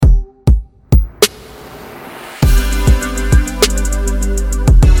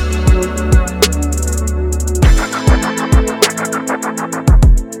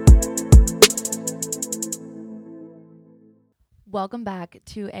welcome back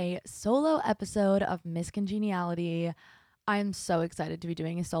to a solo episode of Miscongeniality. I'm so excited to be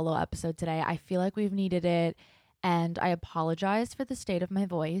doing a solo episode today. I feel like we've needed it, and I apologize for the state of my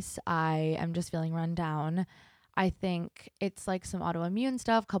voice. I am just feeling run down. I think it's like some autoimmune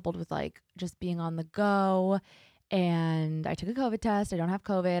stuff coupled with like just being on the go. And I took a COVID test. I don't have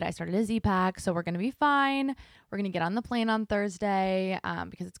COVID. I started a Z-Pack, so we're going to be fine. We're going to get on the plane on Thursday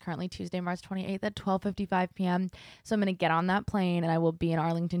because it's currently Tuesday, March 28th at 12:55 p.m. So I'm going to get on that plane and I will be in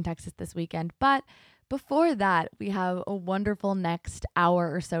Arlington, Texas this weekend. But before that, we have a wonderful next hour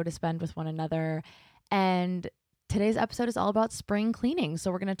or so to spend with one another. And today's episode is all about spring cleaning.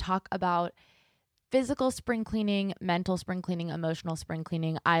 So we're going to talk about physical spring cleaning, mental spring cleaning, emotional spring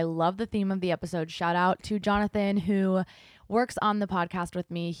cleaning. I love the theme of the episode. Shout out to Jonathan, who works on the podcast with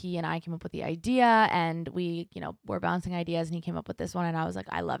me. He and I came up with the idea, and we, were bouncing ideas, and he came up with this one, and I was like,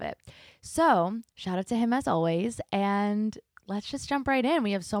 I love it. So shout out to him as always, and let's just jump right in.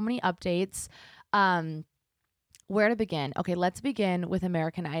 We have so many updates. Where to begin? Okay, let's begin with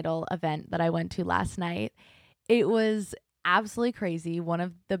American Idol event that I went to last night. It was absolutely crazy. One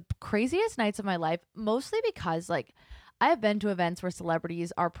of the craziest nights of my life, mostly because like I have been to events where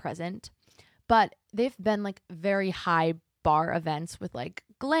celebrities are present, but they've been like very high bar events with like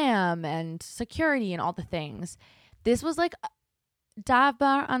glam and security and all the things. This was like a dive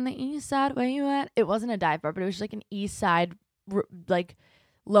bar on the east side. Where you at? It wasn't a dive bar, but it was just like an east side, like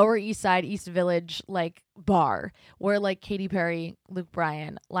Lower East Side, East Village, like bar where like Katy Perry, Luke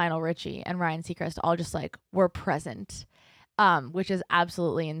Bryan, Lionel Richie, and Ryan Seacrest all just like were present. Which is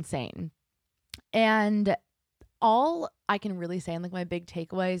absolutely insane. And all I can really say, and like my big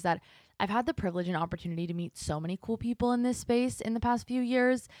takeaway, is that I've had the privilege and opportunity to meet so many cool people in this space in the past few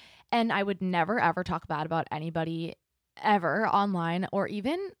years. And I would never, ever talk bad about anybody ever online, or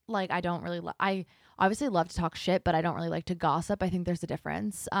even like I don't really, I obviously love to talk shit, but I don't really like to gossip. I think there's a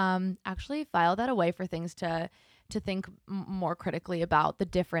difference. Actually file that away for things to think more critically about the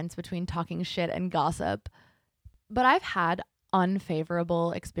difference between talking shit and gossip. But I've had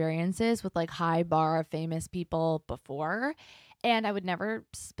unfavorable experiences with like high bar famous people before, and I would never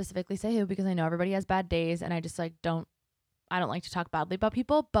specifically say who because I know everybody has bad days, and I just like I don't like to talk badly about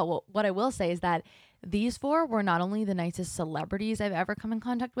people. But what I will say is that these four were not only the nicest celebrities I've ever come in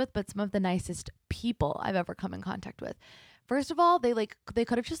contact with, but some of the nicest people I've ever come in contact with. First of all, they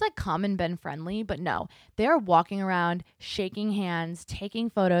could have just like come and been friendly, but no, they're walking around, shaking hands, taking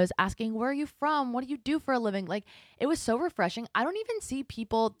photos, asking, where are you from? What do you do for a living? Like, it was so refreshing. I don't even see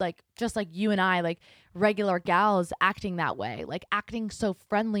people like, just like you and I, like regular gals acting that way, like acting so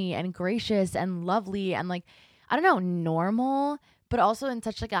friendly and gracious and lovely and like, I don't know, normal, but also in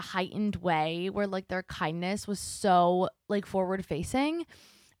such like a heightened way where like their kindness was so like forward facing.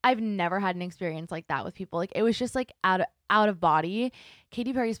 I've never had an experience like that with people. Like it was just like out of body.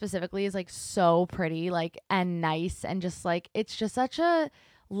 Katy Perry specifically is like so pretty, like and nice, and just like it's just such a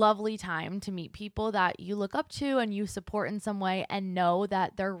lovely time to meet people that you look up to and you support in some way and know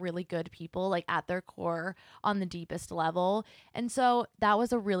that they're really good people, like at their core on the deepest level. And so that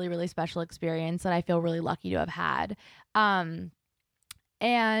was a really, really special experience that I feel really lucky to have had.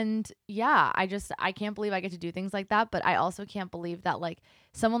 And yeah, I can't believe I get to do things like that, but I also can't believe that like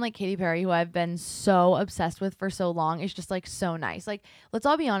someone like Katy Perry, who I've been so obsessed with for so long, is just like so nice. Like, let's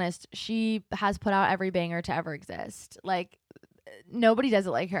all be honest, she has put out every banger to ever exist. Like, nobody does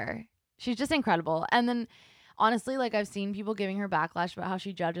it like her. She's just incredible. And then honestly, like I've seen people giving her backlash about how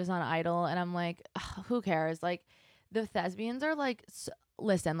she judges on Idol, and I'm like, who cares? Like, the thespians are like,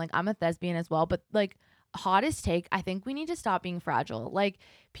 listen, like I'm a thespian as well, but like, hottest take, I think we need to stop being fragile. Like,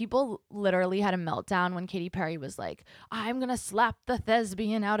 people literally had a meltdown when Katy Perry was like, I'm gonna slap the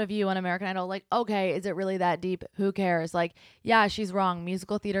thespian out of you on American Idol. Like, okay, is it really that deep? Who cares? Like, yeah, she's wrong.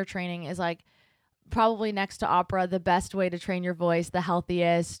 Musical theater training is like probably next to opera the best way to train your voice, the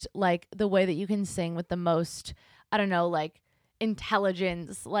healthiest, like the way that you can sing with the most, I don't know, like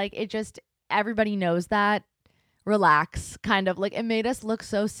intelligence. Like, it just, everybody knows that. Relax, kind of. Like, it made us look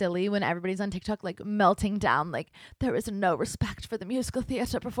so silly when everybody's on TikTok like melting down, like there is no respect for the musical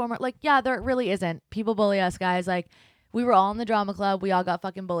theater performer. Like, yeah, there really isn't. People bully us, guys. Like, we were all in the drama club, we all got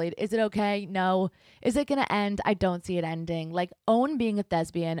fucking bullied. Is it okay? No. Is it gonna end? I don't see it ending. Like, own being a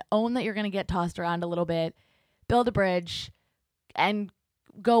thespian, own that you're gonna get tossed around a little bit, build a bridge, and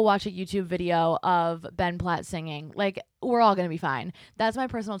go watch a YouTube video of Ben Platt singing. Like, we're all gonna be fine. That's my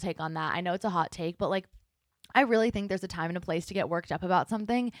personal take on that. I know it's a hot take, but like, I really think there's a time and a place to get worked up about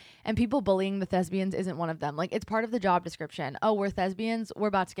something, and people bullying the thespians isn't one of them. Like, it's part of the job description. Oh, we're thespians, we're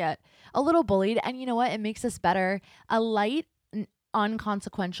about to get a little bullied, and you know what? It makes us better. A light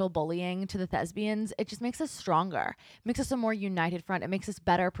unconsequential bullying to the thespians, it just makes us stronger. It makes us a more united front. It makes us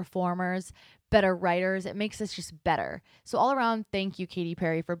better performers, better writers. It makes us just better. So all around, thank you, Katy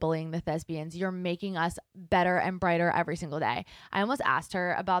Perry, for bullying the thespians. You're making us better and brighter every single day. I almost asked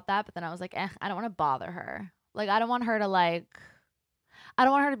her about that, but then I was like, I don't want to bother her. Like, I don't want her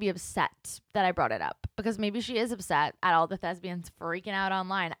to be upset that I brought it up, because maybe she is upset at all the thespians freaking out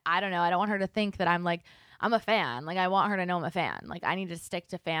online. I don't know. I don't want her to think that I'm a fan. Like, I want her to know I'm a fan. Like, I need to stick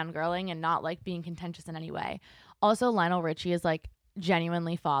to fangirling and not like being contentious in any way. Also, Lionel Richie is like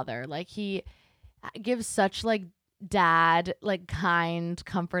genuinely father. Like, he gives such like dad, like kind,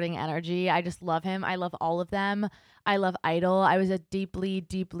 comforting energy. I just love him. I love all of them. I love Idol. I was a deeply,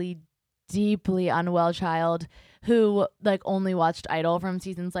 deeply, deeply unwell child who like only watched Idol from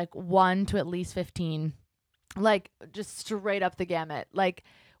seasons like 1 to at least 15, like just straight up the gamut. Like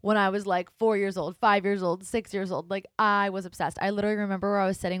when I was like 4 years old, 5 years old, 6 years old, like I was obsessed. I literally remember where I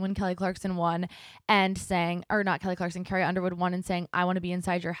was sitting when Kelly Clarkson won and saying, or not Kelly Clarkson, Carrie Underwood won and saying, I want to be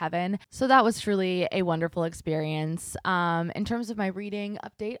inside your heaven. So that was truly a wonderful experience. In terms of my reading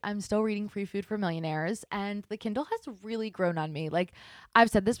update, I'm still reading Free Food for Millionaires, and the Kindle has really grown on me. Like, I've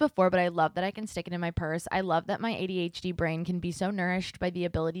said this before, but I love that I can stick it in my purse. I love that my ADHD brain can be so nourished by the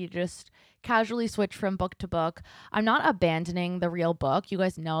ability to just casually switch from book to book. I'm not abandoning the real book. You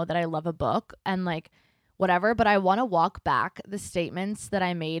guys know that I love a book and like whatever, but I want to walk back the statements that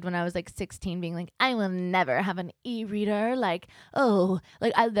I made when I was like 16, being like, I will never have an e-reader. Like, oh,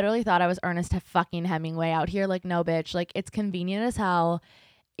 like I literally thought I was Ernest fucking Hemingway out here. Like, no, bitch. Like, it's convenient as hell.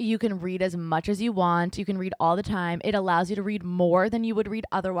 You can read as much as you want. You can read all the time. It allows you to read more than you would read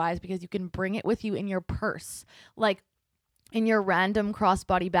otherwise because you can bring it with you in your purse. Like, in your random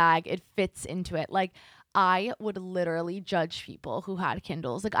crossbody bag, it fits into it. Like, I would literally judge people who had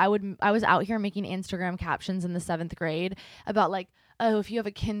Kindles. Like, I was out here making Instagram captions in the 7th grade about like, oh, if you have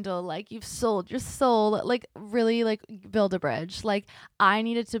a Kindle, like you've sold your soul. Like, really, like, build a bridge. Like, I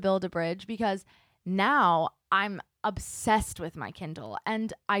needed to build a bridge because now I'm obsessed with my Kindle,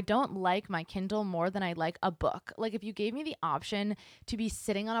 and I don't like my Kindle more than I like a book. Like, if you gave me the option to be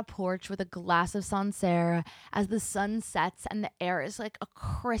sitting on a porch with a glass of Sancerre as the sun sets and the air is like a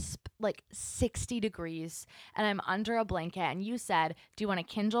crisp like 60 degrees and I'm under a blanket, and you said, do you want a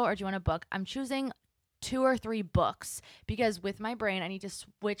Kindle or do you want a book? I'm choosing 2 or 3 books, because with my brain I need to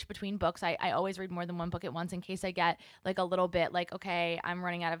switch between books. I always read more than one book at once in case I get like a little bit like, okay, I'm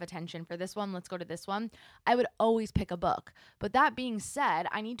running out of attention for this one, let's go to this one. I would always pick a book. But that being said,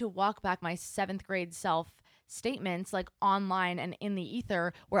 I need to walk back my 7th grade self statements like online and in the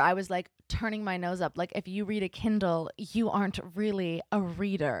ether, where I was like turning my nose up, like, if you read a Kindle, you aren't really a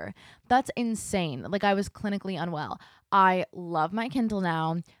reader. That's insane. Like, I was clinically unwell. I love my Kindle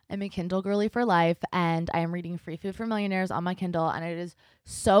now. I'm a Kindle girly for life, and I am reading Free Food for Millionaires on my Kindle, and it is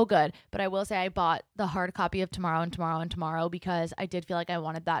so good. But I will say I bought the hard copy of Tomorrow and Tomorrow and Tomorrow because I did feel like I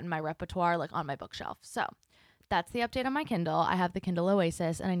wanted that in my repertoire, like on my bookshelf. So that's the update on my Kindle. I have the Kindle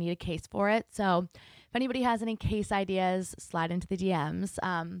Oasis, and I need a case for it. So if anybody has any case ideas, slide into the DMs.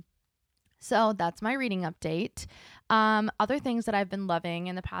 So that's my reading update. Other things that I've been loving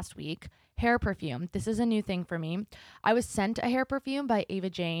in the past week: hair perfume. This is a new thing for me. I was sent a hair perfume by Ava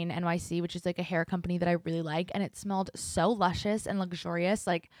Jane NYC, which is like a hair company that I really like, and it smelled so luscious and luxurious,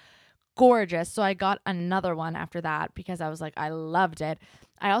 like gorgeous. So I got another one after that because I was like, I loved it.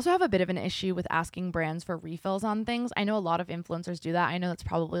 I also have a bit of an issue with asking brands for refills on things. I know a lot of influencers do that. I know that's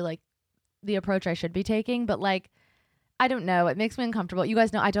probably like the approach I should be taking, but like, I don't know. It makes me uncomfortable. You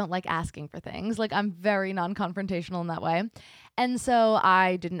guys know I don't like asking for things. Like, I'm very non-confrontational in that way. And so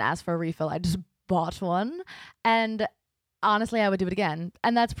I didn't ask for a refill. I just bought one. And honestly, I would do it again.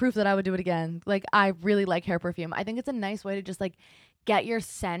 And that's proof that I would do it again. Like, I really like hair perfume. I think it's a nice way to just like get your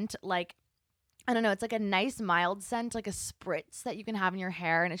scent, like, I don't know, it's like a nice mild scent, like a spritz that you can have in your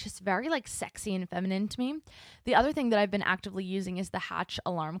hair, and it's just very like sexy and feminine to me. The other thing that I've been actively using is the Hatch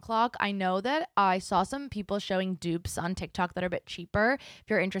alarm clock. I know that I saw some people showing dupes on TikTok that are a bit cheaper if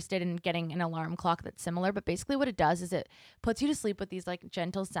you're interested in getting an alarm clock that's similar, but basically what it does is it puts you to sleep with these like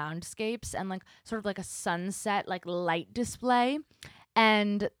gentle soundscapes and like sort of like a sunset like light display.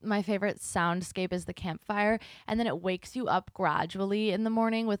 And my favorite soundscape is the campfire. And then it wakes you up gradually in the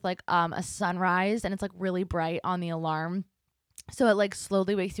morning with like a sunrise, and it's like really bright on the alarm. So it like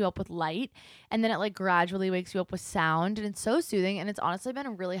slowly wakes you up with light, and then it like gradually wakes you up with sound, and it's so soothing, and it's honestly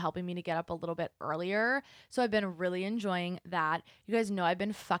been really helping me to get up a little bit earlier. So I've been really enjoying that. You guys know I've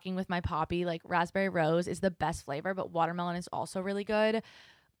been fucking with my poppy. Like, raspberry rose is the best flavor, but watermelon is also really good.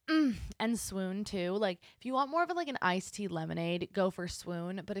 And Swoon too. Like if you want more of like an iced tea lemonade, go for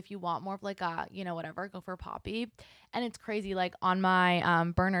Swoon. But if you want more of like a, whatever, go for Poppy. And it's crazy. Like on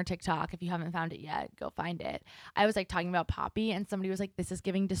my burner TikTok, if you haven't found it yet, go find it. I was like talking about Poppy and somebody was like, this is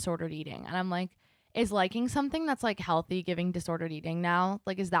giving disordered eating. And I'm like, is liking something that's like healthy giving disordered eating now?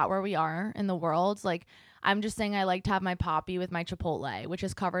 Like, is that where we are in the world? Like, I'm just saying I like to have my Poppy with my Chipotle, which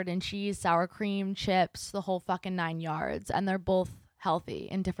is covered in cheese, sour cream, chips, the whole fucking 9 yards. And they're both healthy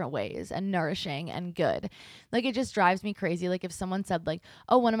in different ways and nourishing and good. Like it just drives me crazy. Like if someone said like,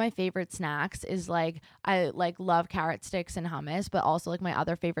 "Oh, one of my favorite snacks is like I like love carrot sticks and hummus, but also like my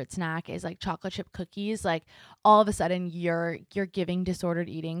other favorite snack is like chocolate chip cookies." Like all of a sudden you're giving disordered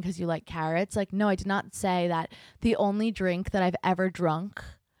eating cuz you like carrots. Like no, I did not say that. The only drink that I've ever drank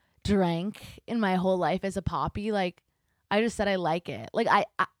in my whole life is a Poppy. Like I just said I like it. Like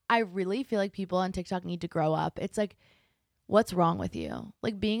I really feel like people on TikTok need to grow up. It's like what's wrong with you?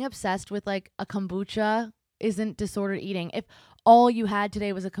 Like being obsessed with like a kombucha isn't disordered eating. If all you had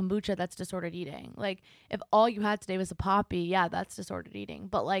today was a kombucha, that's disordered eating. Like if all you had today was a Poppy, yeah, that's disordered eating.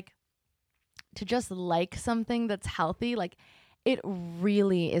 But like to just like something that's healthy, like it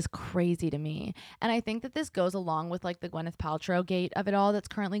really is crazy to me. And I think that this goes along with like the Gwyneth Paltrow gate of it all that's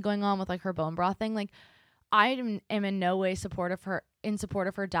currently going on with like her bone broth thing. Like am in no way in support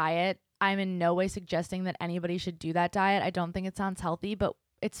of her diet. I'm in no way suggesting that anybody should do that diet. I don't think it sounds healthy, but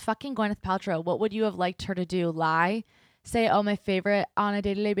it's fucking Gwyneth Paltrow. What would you have liked her to do? Lie? Say, oh, my favorite on a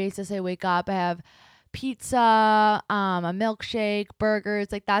day-to-day basis, I wake up, I have pizza, a milkshake,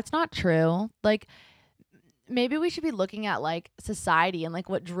 burgers. Like that's not true. Like maybe we should be looking at like society and like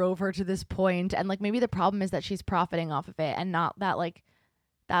what drove her to this point, and like maybe the problem is that she's profiting off of it and not that like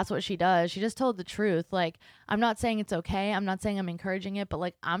that's what she does. She just told the truth. Like, I'm not saying it's okay. I'm not saying I'm encouraging it, but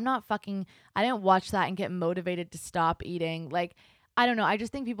like, I didn't watch that and get motivated to stop eating. Like, I don't know. I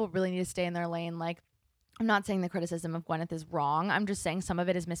just think people really need to stay in their lane. Like, I'm not saying the criticism of Gwyneth is wrong. I'm just saying some of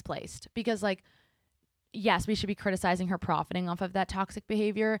it is misplaced because, like, yes, we should be criticizing her profiting off of that toxic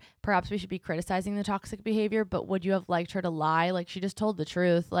behavior. Perhaps we should be criticizing the toxic behavior, but would you have liked her to lie? Like, she just told the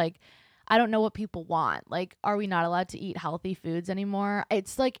truth. Like, I don't know what people want. Like, are we not allowed to eat healthy foods anymore?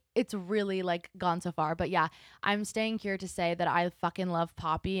 It's like, it's really like gone so far. But yeah, I'm staying here to say that I fucking love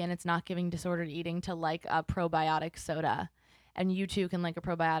Poppy and it's not giving disordered eating to like a probiotic soda. And you too can like a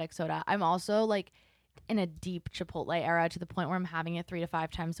probiotic soda. I'm also like in a deep Chipotle era to the point where I'm having it 3 to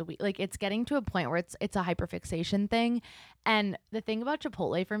 5 times a week. Like it's getting to a point where it's a hyperfixation thing. And the thing about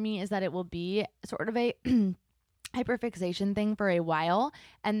Chipotle for me is that it will be sort of a hyperfixation thing for a while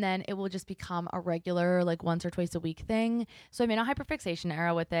and then it will just become a regular like once or twice a week thing. So I'm in a hyperfixation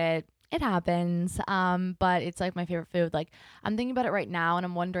era with it. It happens. But it's like my favorite food. Like I'm thinking about it right now and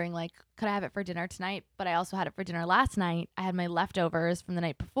I'm wondering like could I have it for dinner tonight? But I also had it for dinner last night. I had my leftovers from the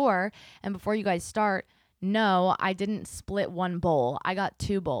night before, and before you guys start, no, I didn't split one bowl. I got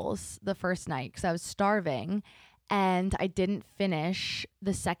 2 bowls the first night cuz I was starving and I didn't finish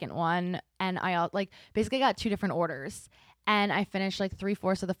the second one. And I like basically got 2 different orders, and I finished like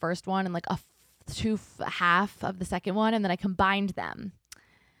 3/4 of the first one and like half of the second one, and then I combined them.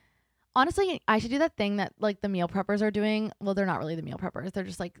 Honestly, I should do that thing that like the meal preppers are doing. Well, they're not really the meal preppers. They're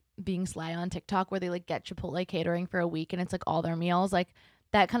just like being sly on TikTok where they like get Chipotle catering for a week and it's like all their meals. Like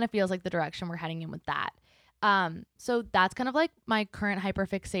that kind of feels like the direction we're heading in with that. So that's kind of like my current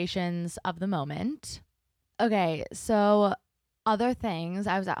hyperfixations of the moment. Okay, so other things.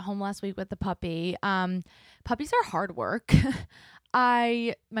 I was at home last week with the puppy. Puppies are hard work.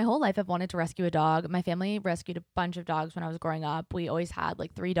 I my whole life I've wanted to rescue a dog. My family rescued a bunch of dogs when I was growing up. We always had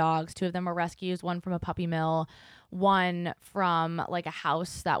like 3 dogs. 2 of them were rescues, one from a puppy mill, one from like a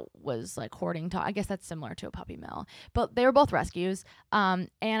house that was like hoarding to I guess that's similar to a puppy mill. But they were both rescues. And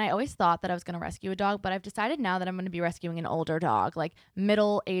I always thought that I was going to rescue a dog, but I've decided now that I'm going to be rescuing an older dog, like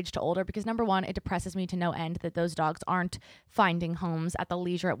middle age to older, because number one, it depresses me to no end that those dogs aren't finding homes at the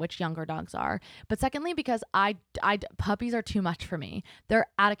leisure at which younger dogs are. But secondly, because puppies are too much for me. They're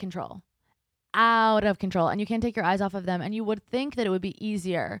out of control. Out of control. And you can't take your eyes off of them. And you would think that it would be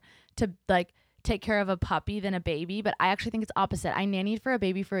easier to like take care of a puppy than a baby, but I actually think it's opposite. I nannied for a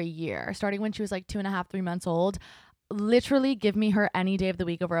baby for a year, starting when she was like 2.5, 3 months old. Literally give me her any day of the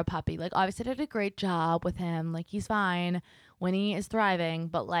week over a puppy. Like obviously I did a great job with him. Like he's fine. Winnie is thriving,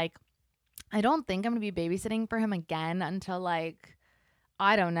 but like I don't think I'm gonna be babysitting for him again until like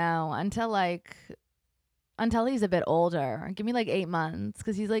I don't know, until he's a bit older. Give me like 8 months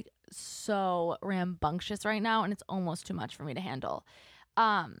because he's like so rambunctious right now and it's almost too much for me to handle.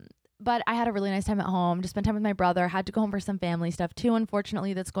 But I had a really nice time at home. Just spent time with my brother. Had to go home for some family stuff too,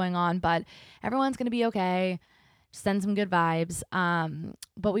 unfortunately, that's going on. But everyone's going to be okay. send some good vibes.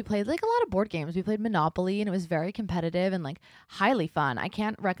 But we played like a lot of board games. We played Monopoly and it was very competitive and like highly fun. I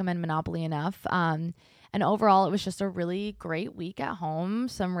can't recommend Monopoly enough. And overall, it was just a really great week at home,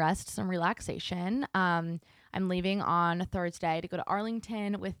 some rest, some relaxation. I'm leaving on Thursday to go to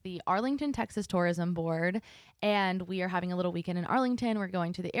Arlington with the Arlington, Texas Tourism Board. And we are having a little weekend in Arlington. We're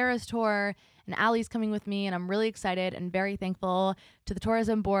going to the Eras Tour, and Allie's coming with me. And I'm really excited and very thankful to the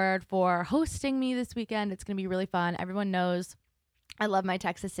tourism board for hosting me this weekend. It's going to be really fun. Everyone knows I love my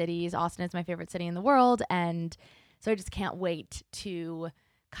Texas cities. Austin is my favorite city in the world. And so I just can't wait to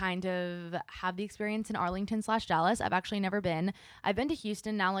kind of have the experience in Arlington/Dallas. I've actually never been. I've been to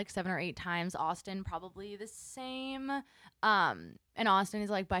Houston now like 7 or 8 times. Austin probably the same. And Austin is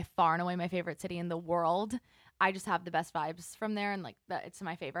like by far and away my favorite city in the world. I just have the best vibes from there and like it's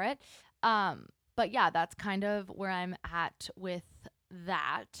my favorite. But yeah, that's kind of where I'm at with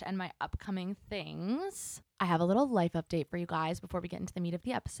that and my upcoming things. I have a little life update for you guys before we get into the meat of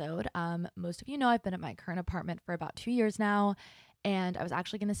the episode. Most of you know I've been at my current apartment for about 2 years now, and I was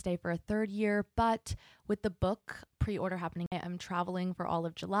actually going to stay for a 3rd year, but with the book pre-order happening, I'm traveling for all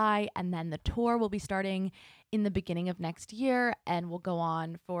of July, and then the tour will be starting in the beginning of next year and will go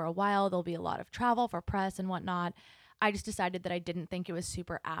on for a while. There'll be a lot of travel for press and whatnot. I just decided that I didn't think it was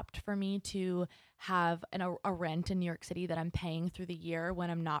super apt for me to have a rent in New York City that I'm paying through the year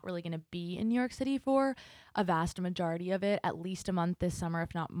when I'm not really going to be in New York City for a vast majority of it, at least a month this summer,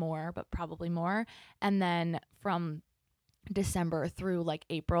 if not more, but probably more. And then from December through like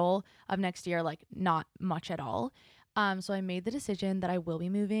April of next year, like not much at all. So I made the decision that I will be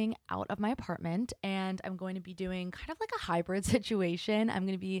moving out of my apartment and I'm going to be doing kind of like a hybrid situation. I'm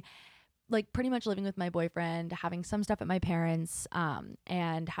going to be like pretty much living with my boyfriend, having some stuff at my parents',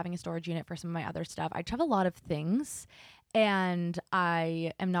 and having a storage unit for some of my other stuff. I just have a lot of things and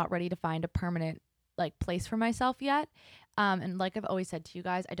I am not ready to find a permanent like place for myself yet. And like I've always said to you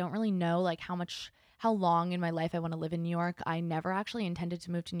guys, I don't really know like how long in my life I want to live in New York. I never actually intended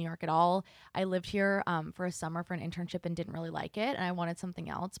to move to New York at all. I lived here for a summer for an internship and didn't really like it, and I wanted something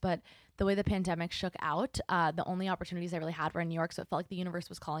else. But the way the pandemic shook out, the only opportunities I really had were in New York, so it felt like the universe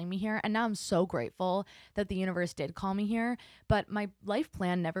was calling me here. And now I'm so grateful that the universe did call me here. But my life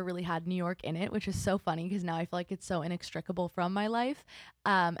plan never really had New York in it, which is so funny because now I feel like it's so inextricable from my life.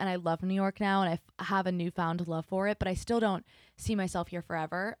 And I love New York now, and I have a newfound love for it, but I still don't see myself here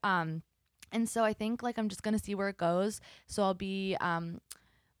forever. And so I think like I'm just going to see where it goes. So I'll be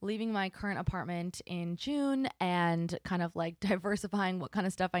leaving my current apartment in June and kind of like diversifying what kind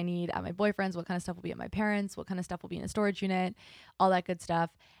of stuff I need at my boyfriend's, what kind of stuff will be at my parents', what kind of stuff will be in a storage unit, all that good stuff.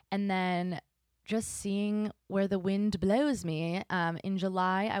 And then just seeing where the wind blows me. In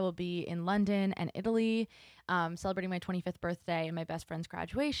July, I will be in London and Italy, celebrating my 25th birthday and my best friend's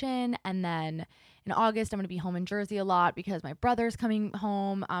graduation. And then in August, I'm going to be home in Jersey a lot because my brother's coming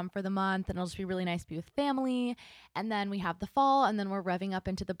home for the month, and it'll just be really nice to be with family. And then we have the fall, and then we're revving up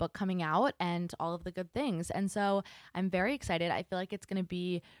into the book coming out and all of the good things. And so I'm very excited. I feel like it's going to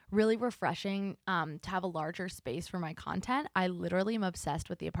be really refreshing to have a larger space for my content. I literally am obsessed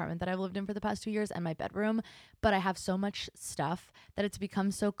with the apartment that I've lived in for the past 2 years and my bedroom, but I have so much stuff that it's become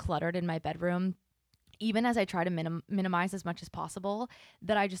so cluttered in my bedroom, even as I try to minimize as much as possible,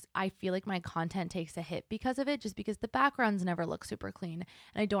 that I feel like my content takes a hit because of it, just because the backgrounds never look super clean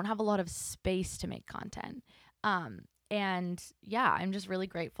and I don't have a lot of space to make content. And yeah, I'm just really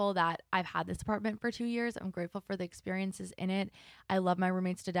grateful that I've had this apartment for 2 years. I'm grateful for the experiences in it. I love my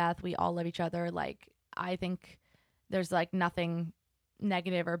roommates to death. We all love each other. Like, I think there's like nothing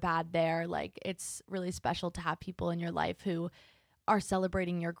negative or bad there. Like, it's really special to have people in your life who are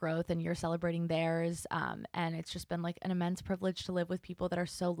celebrating your growth and you're celebrating theirs. And it's just been like an immense privilege to live with people that are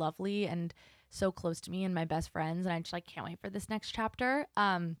so lovely and so close to me and my best friends. And I just like can't wait for this next chapter.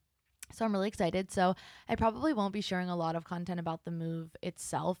 So I'm really excited. So I probably won't be sharing a lot of content about the move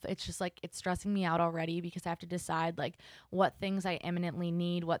itself. It's just like it's stressing me out already because I have to decide like what things I eminently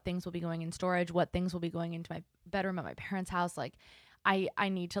need, what things will be going in storage, what things will be going into my bedroom at my parents' house. Like I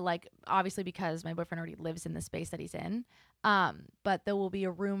need to like obviously because my boyfriend already lives in the space that he's in. But there will be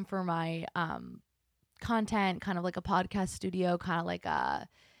a room for my content, kind of like a podcast studio, kind of like a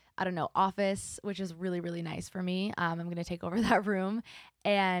I don't know, office, which is really, really nice for me. I'm going to take over that room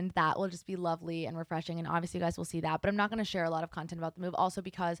and that will just be lovely and refreshing. And obviously you guys will see that, but I'm not going to share a lot of content about the move also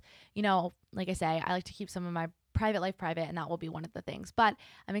because, you know, like I say, I like to keep some of my private life private and that will be one of the things, but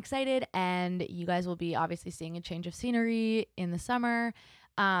I'm excited and you guys will be obviously seeing a change of scenery in the summer.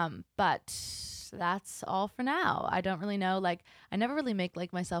 But that's all for now. I don't really know. Like I never really make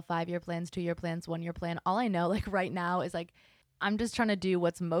like myself 5-year plans, 2-year plans, 1-year plan. All I know like right now is like I'm just trying to do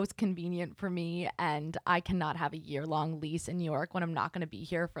what's most convenient for me. And I cannot have a year-long lease in New York when I'm not going to be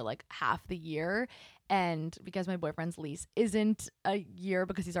here for like half the year. And because my boyfriend's lease isn't a year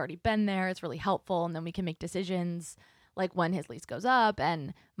because he's already been there, it's really helpful. And then we can make decisions like when his lease goes up,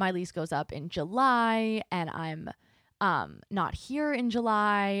 and my lease goes up in July, and I'm not here in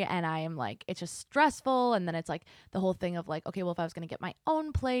July, and I am like, it's just stressful. And then it's like the whole thing of like, okay, well, if I was going to get my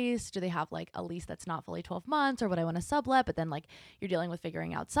own place, do they have like a lease that's not fully 12 months, or would I want to sublet? But then like you're dealing with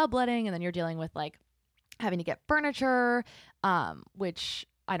figuring out subletting, and then you're dealing with like having to get furniture, which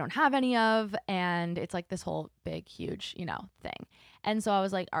I don't have any of. And it's like this whole big, huge, thing. And so I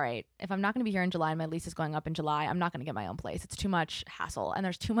was like, all right, if I'm not going to be here in July and my lease is going up in July, I'm not going to get my own place. It's too much hassle, and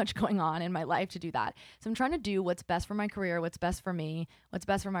there's too much going on in my life to do that. So I'm trying to do what's best for my career, what's best for me, what's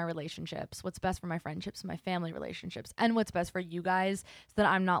best for my relationships, what's best for my friendships, my family relationships, and what's best for you guys, so that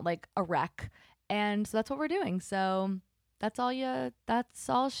I'm not like a wreck. And so that's what we're doing. So that's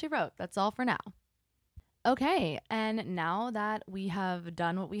all she wrote. That's all for now. Okay, and now that we have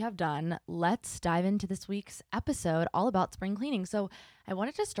done what we have done, let's dive into this week's episode all about spring cleaning. So, I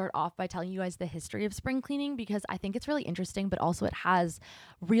wanted to start off by telling you guys the history of spring cleaning, because I think it's really interesting, but also it has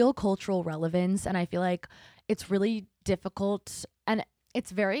real cultural relevance. And I feel like it's really difficult, and it's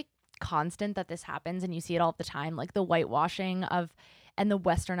very constant that this happens, and you see it all the time, like the whitewashing of and the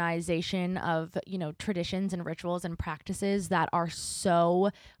westernization of, traditions and rituals and practices that are so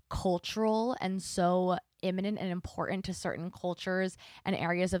cultural and so imminent and important to certain cultures and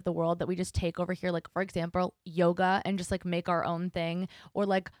areas of the world that we just take over here. Like, for example, yoga, and just like make our own thing, or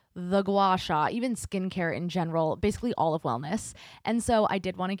like the gua sha, even skincare in general, basically all of wellness. And so I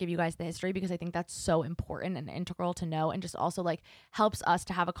did want to give you guys the history, because I think that's so important and integral to know, and just also like helps us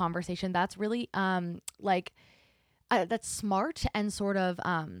to have a conversation that's really that's smart and sort of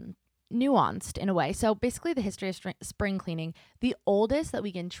nuanced in a way. So basically, the history of spring cleaning, the oldest that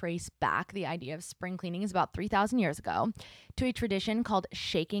we can trace back the idea of spring cleaning is about 3,000 years ago, to a tradition called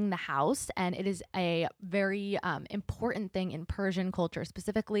shaking the house. And it is a very important thing in Persian culture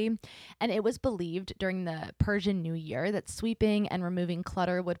specifically. And it was believed during the Persian New Year that sweeping and removing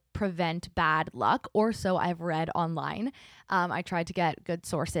clutter would prevent bad luck, or so I've read online. I tried to get good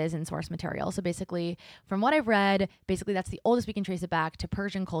sources and source material. So basically, from what I've read, that's the oldest we can trace it back to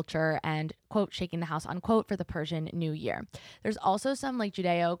Persian culture, and quote, shaking the house, unquote, for the Persian New Year. There's also some like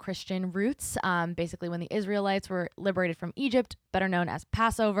Judeo-Christian roots, basically when the Israelites were liberated from Egypt, better known as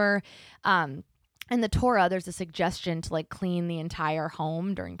Passover. In the Torah, there's a suggestion to like clean the entire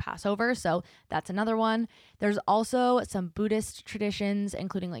home during Passover. So that's another one. There's also some Buddhist traditions,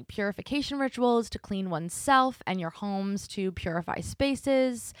 including like purification rituals to clean oneself and your homes to purify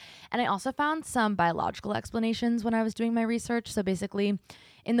spaces. And I also found some biological explanations when I was doing my research. So basically,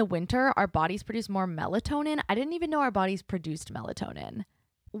 in the winter, our bodies produce more melatonin. I didn't even know our bodies produced melatonin.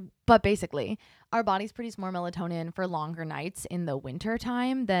 But basically, our bodies produce more melatonin for longer nights in the winter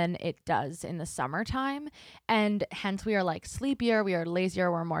time than it does in the summertime. And hence we are like sleepier, we are lazier,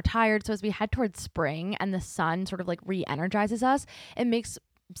 we're more tired. So as we head towards spring and the sun sort of like re-energizes us, it makes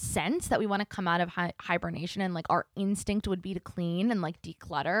sense that we want to come out of hibernation, and like our instinct would be to clean and like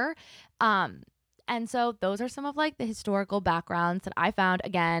declutter. And so those are some of like the historical backgrounds that I found.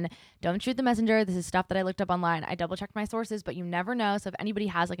 Again, don't shoot the messenger. This is stuff that I looked up online. I double checked my sources, but you never know. So if anybody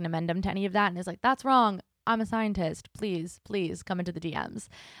has like an amendment to any of that and is like, that's wrong, I'm a scientist, please come into the DMs.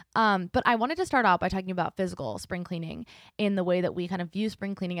 But I wanted to start out by talking about physical spring cleaning in the way that we kind of view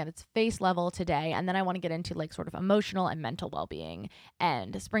spring cleaning at its face level today. And then I want to get into like sort of emotional and mental well-being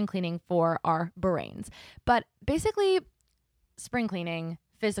and spring cleaning for our brains. But basically, spring cleaning,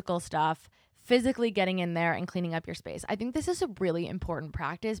 physical stuff, physically getting in there and cleaning up your space. I think this is a really important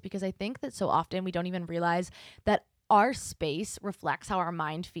practice, because I think that so often we don't even realize that our space reflects how our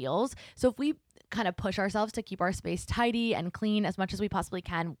mind feels. So if we kind of push ourselves to keep our space tidy and clean as much as we possibly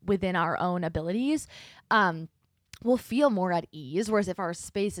can within our own abilities, we'll feel more at ease. Whereas if our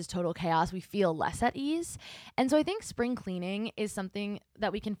space is total chaos, we feel less at ease. And so I think spring cleaning is something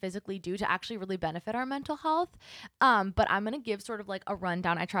that we can physically do to actually really benefit our mental health. But I'm going to give sort of like a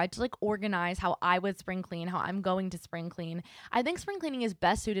rundown. I tried to like organize how I would spring clean, how I'm going to spring clean. I think spring cleaning is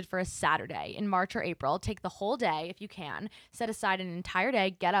best suited for a Saturday in March or April. Take the whole day if you can, set aside an entire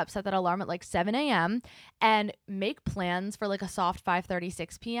day, get up, set that alarm at like 7 a.m. and make plans for like a soft 5:30,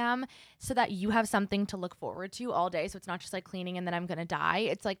 6 p.m. so that you have something to look forward to all day. So it's not just like cleaning and then I'm going to die.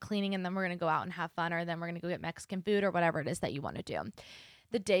 It's like cleaning and then we're going to go out and have fun, or then we're going to go get Mexican food or whatever it is that you want to do.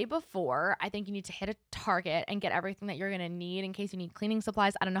 The day before, I think you need to hit a Target and get everything that you're going to need in case you need cleaning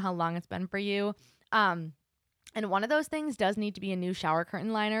supplies. I don't know how long it's been for you. And one of those things does need to be a new shower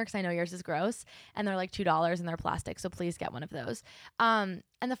curtain liner because I know yours is gross and they're like $2 and they're plastic. So please get one of those. And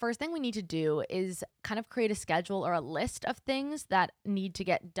the first thing we need to do is kind of create a schedule or a list of things that need to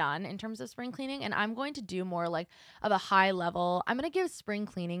get done in terms of spring cleaning. And I'm going to do more like of a high level. I'm going to give spring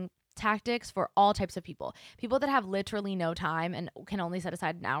cleaning tactics for all types of people that have literally no time and can only set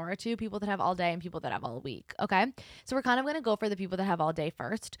aside an hour or two, people that have all day, and people that have all week. Okay, so we're kind of going to go for the people that have all day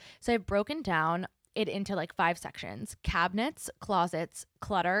first. So I've broken down it into like 5 sections: cabinets, closets,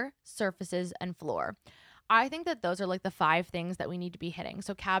 clutter, surfaces, and floor. I think that those are like the 5 things that we need to be hitting.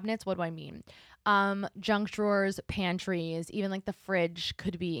 So cabinets, what do I mean? Junk drawers, pantries, even like the fridge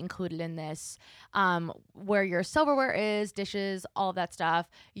could be included in this. Where your silverware is, dishes, all of that stuff.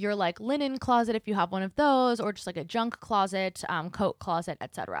 Your like linen closet if you have one of those, or just like a junk closet, coat closet,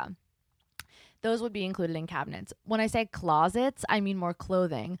 etc. Those would be included in cabinets. When I say closets, I mean more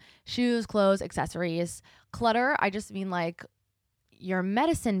clothing, shoes, clothes, accessories. Clutter, I just mean like your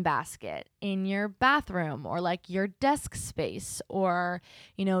medicine basket in your bathroom, or like your desk space, or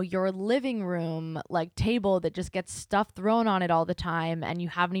your living room like table that just gets stuff thrown on it all the time and you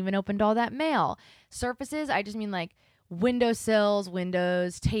haven't even opened all that mail. Surfaces, I just mean like windowsills,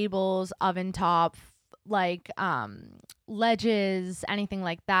 windows, tables, oven top, like ledges, anything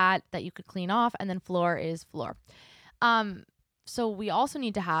like that that you could clean off. And then floor is floor. So we also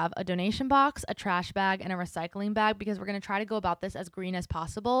need to have a donation box, a trash bag, and a recycling bag, because we're going to try to go about this as green as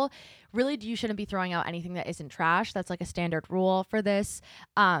possible. Really, you shouldn't be throwing out anything that isn't trash. That's like a standard rule for this.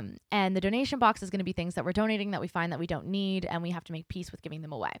 And the donation box is going to be things that we're donating that we find that we don't need, and we have to make peace with giving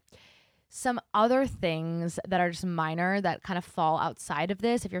them away. Some other things that are just minor that kind of fall outside of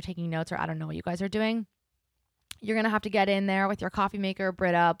this, if you're taking notes or I don't know what you guys are doing, you're going to have to get in there with your coffee maker,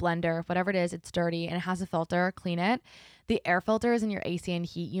 Brita, blender, whatever it is. It's dirty and it has a filter. Clean it. The air filters in your AC and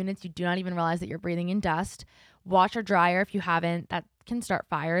heat units, you do not even realize that you're breathing in dust. Washer dryer, if you haven't, that can start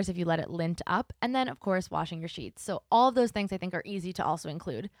fires if you let it lint up. And then, of course, washing your sheets. So all of those things I think are easy to also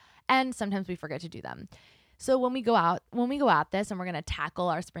include. And sometimes we forget to do them. So when we go at this and we're going to tackle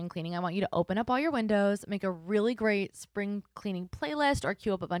our spring cleaning, I want you to open up all your windows, make a really great spring cleaning playlist, or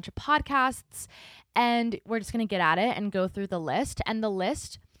queue up a bunch of podcasts, and we're just going to get at it and go through the list. And the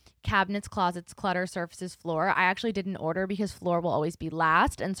list: cabinets, closets, clutter, surfaces, floor. I actually did in order because floor will always be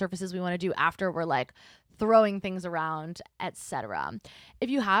last and surfaces we want to do after we're like throwing things around, etc. If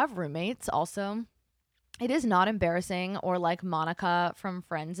you have roommates also, it is not embarrassing or like Monica from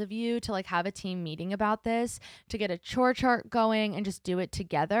Friends of You to like have a team meeting about this, to get a chore chart going and just do it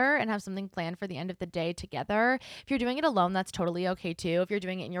together and have something planned for the end of the day together. If you're doing it alone, that's totally okay too. If you're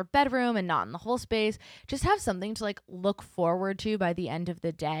doing it in your bedroom and not in the whole space, just have something to like look forward to by the end of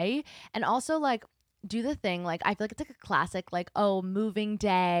the day. And also like do the thing, like I feel like it's like a classic like, oh, moving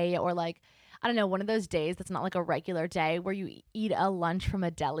day, or like I don't know, one of those days that's not like a regular day where you eat a lunch from a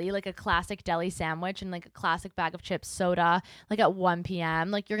deli, like a classic deli sandwich and like a classic bag of chips, soda, like at 1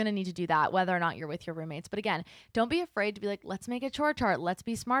 p.m. Like you're going to need to do that whether or not you're with your roommates. But again, don't be afraid to be like, let's make a chore chart. Let's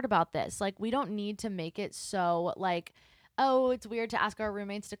be smart about this. Like we don't need to make it so like, oh, it's weird to ask our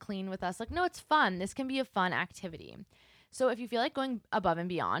roommates to clean with us. Like, no, it's fun. This can be a fun activity. So if you feel like going above and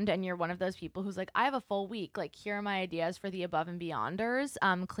beyond and you're one of those people who's like, I have a full week, like here are my ideas for the above and beyonders.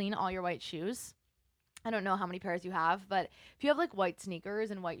 Clean all your white shoes. I don't know how many pairs you have, but if you have like white sneakers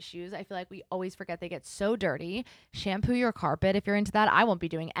and white shoes, I feel like we always forget they get so dirty. Shampoo your carpet if you're into that. I won't be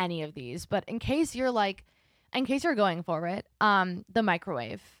doing any of these, but in case you're going for it, the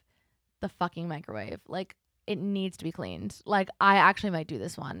microwave, the fucking microwave, like it needs to be cleaned. Like I actually might do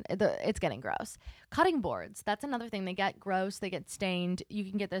this one. It's getting gross. Cutting boards, that's another thing. They get gross, they get stained. You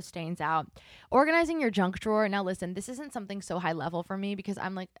can get those stains out. Organizing your junk drawer. Now listen, this isn't something so high level for me because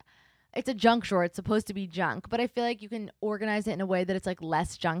I'm like, it's a junk drawer. It's supposed to be junk, but I feel like you can organize it in a way that it's like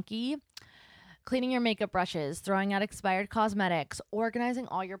less junky. Cleaning your makeup brushes, throwing out expired cosmetics, organizing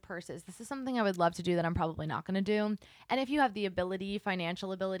all your purses. This is something I would love to do that I'm probably not going to do. And if you have the ability,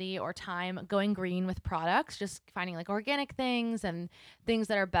 financial ability or time, going green with products, just finding like organic things and things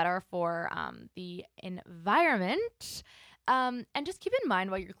that are better for the environment. And just keep in mind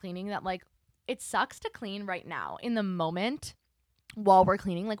while you're cleaning that like it sucks to clean right now in the moment while we're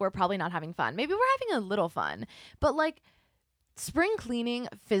cleaning. Like we're probably not having fun. Maybe we're having a little fun, but like spring cleaning,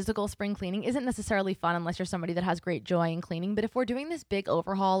 physical spring cleaning, isn't necessarily fun unless you're somebody that has great joy in cleaning. But if we're doing this big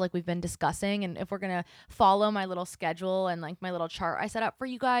overhaul, like we've been discussing, and if we're going to follow my little schedule and like my little chart I set up for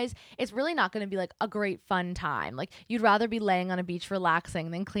you guys, it's really not going to be like a great fun time. Like you'd rather be laying on a beach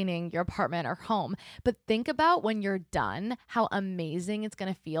relaxing than cleaning your apartment or home. But think about when you're done, how amazing it's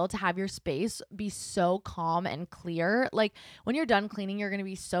going to feel to have your space be so calm and clear. Like when you're done cleaning, you're going to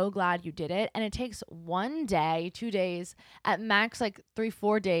be so glad you did it. And it takes 1 day, 2 days, at max like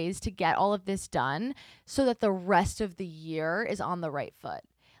 3-4 days to get all of this done so that the rest of the year is on the right foot.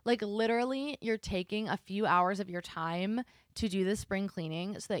 Like literally you're taking a few hours of your time to do the spring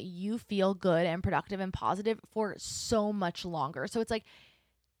cleaning so that you feel good and productive and positive for so much longer. So it's like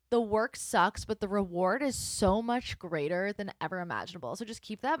the work sucks, but the reward is so much greater than ever imaginable. So just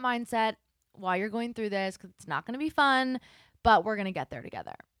keep that mindset while you're going through this, because it's not going to be fun, but we're going to get there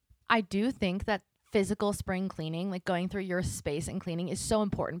together. I do think that physical spring cleaning, like going through your space and cleaning, is so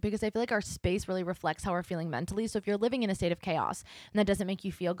important because I feel like our space really reflects how we're feeling mentally. So if you're living in a state of chaos and that doesn't make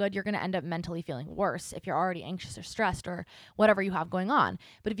you feel good, you're going to end up mentally feeling worse if you're already anxious or stressed or whatever you have going on.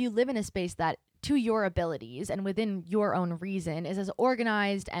 But if you live in a space that to your abilities and within your own reason is as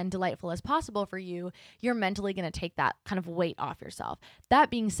organized and delightful as possible for you, you're mentally going to take that kind of weight off yourself. That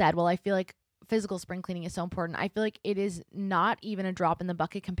being said, well, I feel like physical spring cleaning is so important, I feel like it is not even a drop in the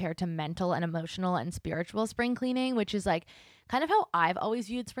bucket compared to mental and emotional and spiritual spring cleaning, which is like kind of how I've always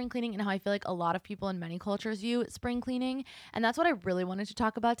viewed spring cleaning and how I feel like a lot of people in many cultures view spring cleaning. And that's what I really wanted to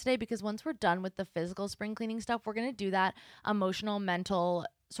talk about today, because once we're done with the physical spring cleaning stuff, we're going to do that emotional, mental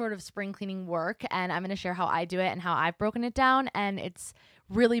sort of spring cleaning work. And I'm going to share how I do it and how I've broken it down. And it's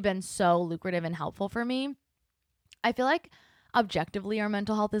really been so lucrative and helpful for me. I feel like objectively our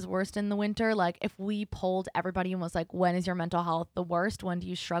mental health is worst in the winter. Like if we polled everybody and was like, when is your mental health the worst? When do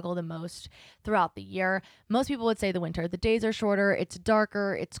you struggle the most throughout the year? Most people would say the winter. The days are shorter, it's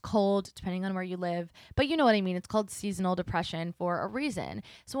darker, it's cold, depending on where you live. But you know what I mean? It's called seasonal depression for a reason.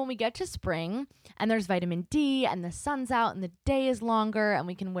 So when we get to spring and there's vitamin D and the sun's out and the day is longer and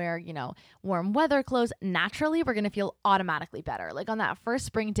we can wear, you know, warm weather clothes, naturally we're going to feel automatically better. Like on that first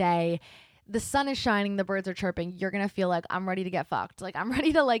spring day, the sun is shining, the birds are chirping, you're going to feel like I'm ready to get fucked. Like I'm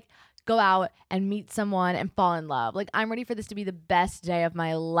ready to like go out and meet someone and fall in love. Like I'm ready for this to be the best day of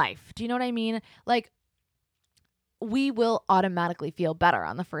my life. Do you know what I mean? Like we will automatically feel better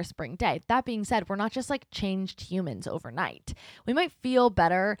on the first spring day. That being said, we're not just like changed humans overnight. We might feel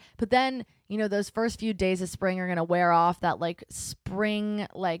better, but then, you know, those first few days of spring are going to wear off that like spring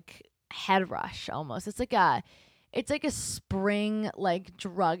like head rush almost. It's like a spring like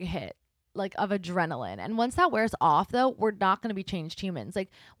drug hit, like of adrenaline. And once that wears off though, we're not going to be changed humans. Like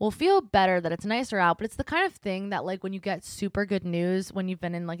we'll feel better that it's nicer out, but it's the kind of thing that like when you get super good news, when you've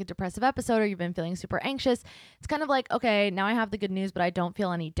been in like a depressive episode or you've been feeling super anxious, it's kind of like, okay, now I have the good news, but I don't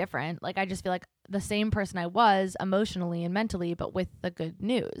feel any different. Like I just feel like the same person I was emotionally and mentally, but with the good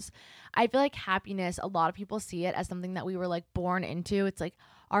news. I feel like happiness, a lot of people see it as something that we were like born into. It's like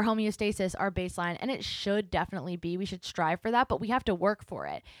our homeostasis, our baseline, and it should definitely be. We should strive for that, but we have to work for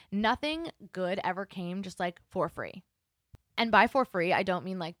it. Nothing good ever came just like for free. And by for free, I don't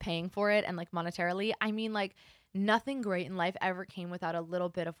mean like paying for it and like monetarily. I mean like nothing great in life ever came without a little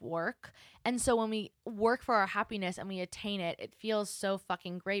bit of work. And so when we work for our happiness and we attain it, it feels so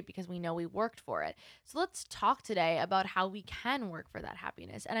fucking great because we know we worked for it. So let's talk today about how we can work for that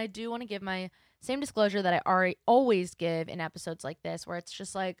happiness. And I do want to give my same disclosure that I already always give in episodes like this, where it's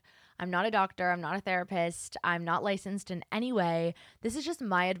just like, I'm not a doctor, I'm not a therapist, I'm not licensed in any way. This is just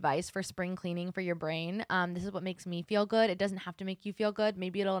my advice for spring cleaning for your brain. This is what makes me feel good. It doesn't have to make you feel good.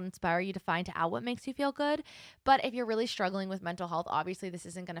 Maybe it'll inspire you to find out what makes you feel good. But if you're really struggling with mental health, obviously this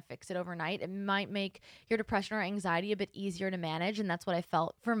isn't going to fix it overnight. It might make your depression or anxiety a bit easier to manage, and that's what I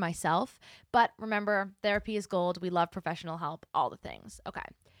felt for myself. But remember, therapy is gold. We love professional help, all the things. Okay.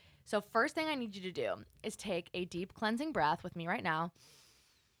 So first thing I need you to do is take a deep cleansing breath with me right now.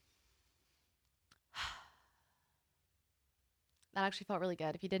 That actually felt really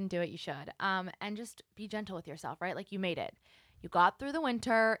good. If you didn't do it, you should. And just be gentle with yourself, right? Like you made it. You got through the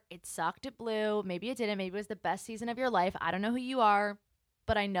winter. It sucked. It blew. Maybe it didn't. Maybe it was the best season of your life. I don't know who you are,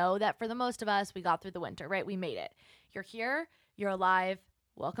 but I know that for the most of us, we got through the winter, right? We made it. You're here. You're alive.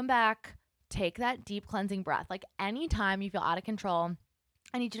 Welcome back. Take that deep cleansing breath. Like anytime you feel out of control,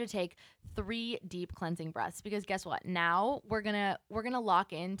 I need you to take 3 deep cleansing breaths, because guess what? Now we're going to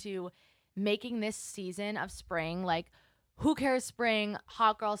lock into making this season of spring like who cares spring,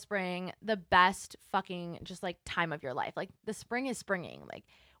 hot girl spring, the best fucking just like time of your life. Like the spring is springing. Like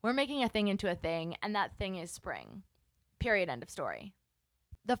we're making a thing into a thing, and that thing is spring. Period. End of story.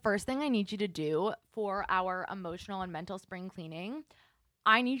 the first thing I need you to do for our emotional and mental spring cleaning,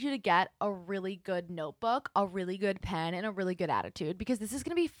 I need you to get a really good notebook, a really good pen, and a really good attitude, because this is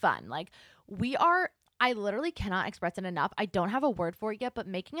going to be fun. Like, I literally cannot express it enough. I don't have a word for it yet, but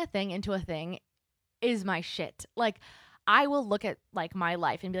making a thing into a thing is my shit. Like, I will look at like my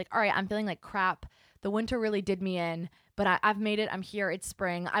life and be like, all right, I'm feeling like crap. The winter really did me in, but I've made it. I'm here. It's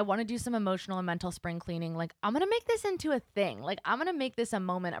spring. I want to do some emotional and mental spring cleaning. Like, I'm going to make this into a thing. Like, I'm going to make this a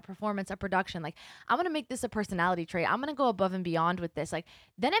moment, a performance, a production. Like, I'm going to make this a personality trait. I'm going to go above and beyond with this. Like,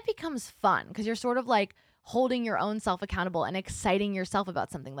 then it becomes fun because you're sort of like holding your own self accountable and exciting yourself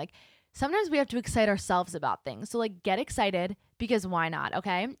about something. Like, sometimes we have to excite ourselves about things. So, like, get excited because why not?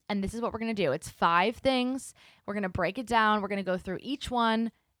 Okay. And this is what we're going to do. It's 5 things. We're going to break it down. We're going to go through each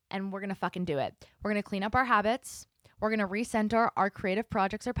one and we're going to fucking do it. We're going to clean up our habits. We're going to recenter our creative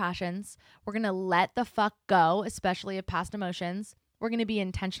projects or passions. We're going to let the fuck go, especially of past emotions. We're going to be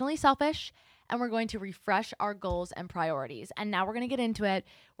intentionally selfish, and we're going to refresh our goals and priorities. And now we're going to get into it.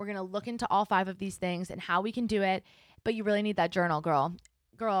 We're going to look into all 5 of these things and how we can do it. But you really need that journal, girl.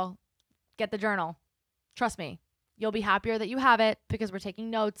 Girl, get the journal. Trust me. You'll be happier that you have it because we're taking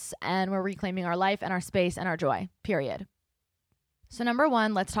notes and we're reclaiming our life and our space and our joy, period. So number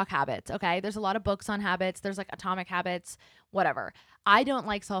 1, let's talk habits, okay? There's a lot of books on habits. There's like Atomic Habits, whatever. I don't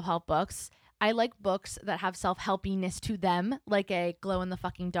like self-help books. I like books that have self-helpiness to them, like a Glow in the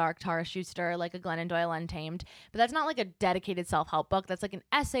Fucking Dark, Tara Schuster, like a Glennon Doyle Untamed. But that's not like a dedicated self-help book. That's like an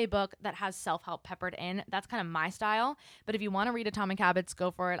essay book that has self-help peppered in. That's kind of my style. But if you want to read Atomic Habits,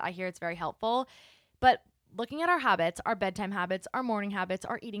 go for it. I hear it's very helpful. But looking at our habits, our bedtime habits, our morning habits,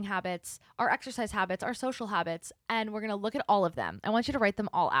 our eating habits, our exercise habits, our social habits, and we're going to look at all of them. I want you to write them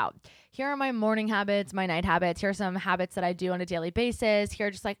all out. Here are my morning habits, my night habits. Here are some habits that I do on a daily basis. Here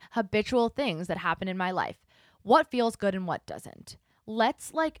are just like habitual things that happen in my life. What feels good and what doesn't.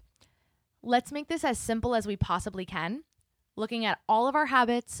 Let's make this as simple as we possibly can. Looking at all of our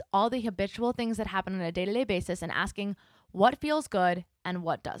habits, all the habitual things that happen on a day-to-day basis, and asking what feels good and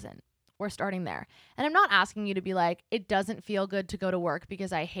what doesn't. We're starting there. And I'm not asking you to be like, it doesn't feel good to go to work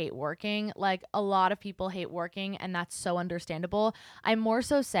because I hate working. Like, a lot of people hate working, and that's so understandable. I'm more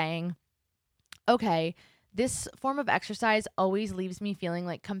so saying, okay, this form of exercise always leaves me feeling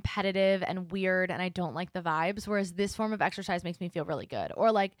like competitive and weird, and I don't like the vibes, whereas this form of exercise makes me feel really good.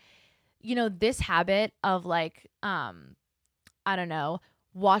 Or like, this habit of like, I don't know,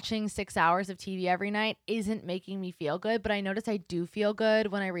 watching 6 hours of TV every night isn't making me feel good, but I notice I do feel good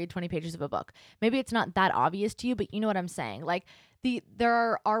when I read 20 pages of a book. Maybe it's not that obvious to you, but you know what I'm saying. Like,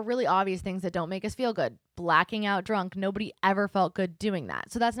 there are really obvious things that don't make us feel good. Blacking out drunk, nobody ever felt good doing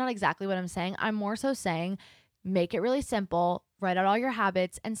that. So that's not exactly what I'm saying. I'm more so saying, make it really simple, write out all your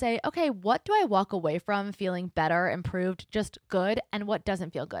habits and say, okay, what do I walk away from feeling better, improved, just good, and what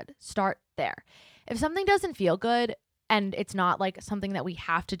doesn't feel good? Start there. If something doesn't feel good, and it's not like something that we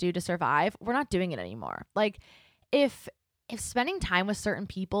have to do to survive, we're not doing it anymore. Like, if spending time with certain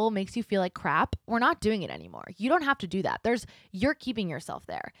people makes you feel like crap, we're not doing it anymore. You don't have to do that. You're keeping yourself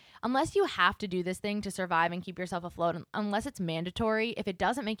there. Unless you have to do this thing to survive and keep yourself afloat, unless it's mandatory, if it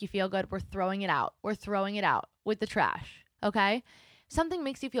doesn't make you feel good, we're throwing it out. We're throwing it out with the trash, okay? Something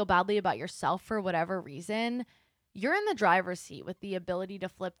makes you feel badly about yourself for whatever reason, you're in the driver's seat with the ability to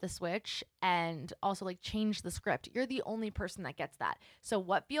flip the switch and also like change the script. You're the only person that gets that. So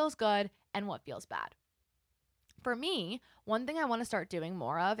what feels good and what feels bad? For me, one thing I want to start doing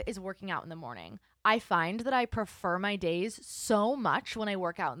more of is working out in the morning. I find that I prefer my days so much when I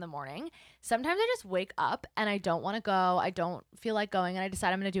work out in the morning. Sometimes I just wake up and I don't want to go. I don't feel like going, and I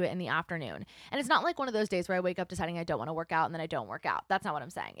decide I'm going to do it in the afternoon. And it's not like one of those days where I wake up deciding I don't want to work out and then I don't work out. That's not what I'm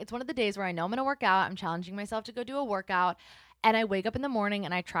saying. It's one of the days where I know I'm going to work out. I'm challenging myself to go do a workout. And I wake up in the morning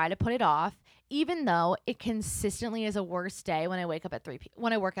and I try to put it off, even though it consistently is a worse day when I wake up at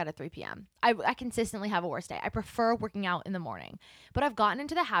when I work out at 3 p.m. I consistently have a worse day. I prefer working out in the morning, but I've gotten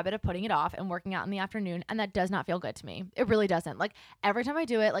into the habit of putting it off and working out in the afternoon, and that does not feel good to me. It really doesn't. Like, every time I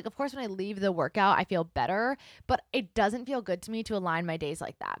do it, like, of course, when I leave the workout, I feel better, but it doesn't feel good to me to align my days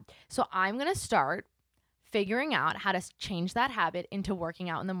like that. So I'm going to start figuring out how to change that habit into working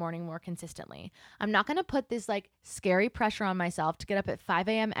out in the morning more consistently. I'm not going to put this like scary pressure on myself to get up at 5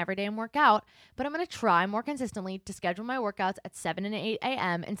 a.m. every day and work out, but I'm going to try more consistently to schedule my workouts at 7 and 8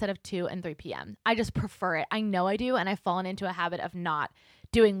 a.m. instead of 2 and 3 p.m. I just prefer it. I know I do, and I've fallen into a habit of not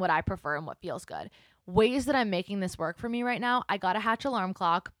doing what I prefer and what feels good. Ways that I'm making this work for me right now, I got a Hatch alarm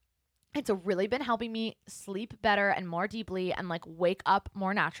clock. It's really been helping me sleep better and more deeply and like wake up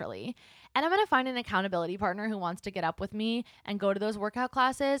more naturally. And I'm going to find an accountability partner who wants to get up with me and go to those workout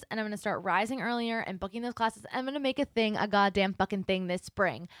classes. And I'm going to start rising earlier and booking those classes. I'm going to make a goddamn fucking thing this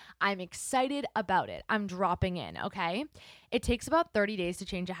spring. I'm excited about it. I'm dropping in, okay? It takes about 30 days to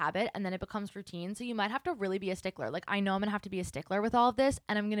change a habit and then it becomes routine. So you might have to really be a stickler. Like, I know I'm going to have to be a stickler with all of this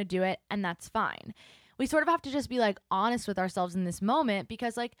and I'm going to do it, and that's fine. We sort of have to just be like honest with ourselves in this moment,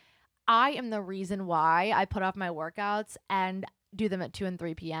 because like, I am the reason why I put off my workouts and do them at 2 and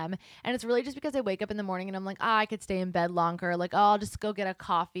 3 p.m. And it's really just because I wake up in the morning and I'm like, I could stay in bed longer. Like, oh, I'll just go get a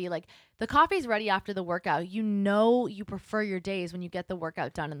coffee. Like, the coffee's ready after the workout. You know, you prefer your days when you get the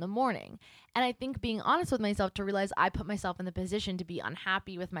workout done in the morning. And I think being honest with myself to realize I put myself in the position to be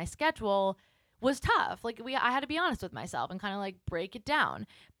unhappy with my schedule was tough. Like, I had to be honest with myself and kind of like break it down.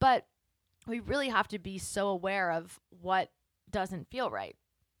 But we really have to be so aware of what doesn't feel right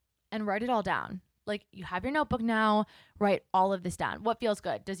and write it all down. Like, you have your notebook now, write all of this down. What feels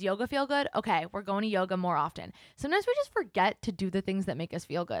good? Does yoga feel good? Okay, we're going to yoga more often. Sometimes we just forget to do the things that make us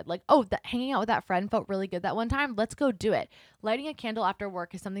feel good. Like, oh, hanging out with that friend felt really good that one time. Let's go do it. Lighting a candle after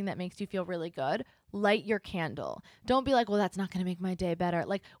work is something that makes you feel really good. Light your candle. Don't be like, well, that's not going to make my day better.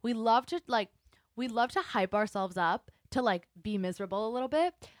 Like, we love to hype ourselves up to like be miserable a little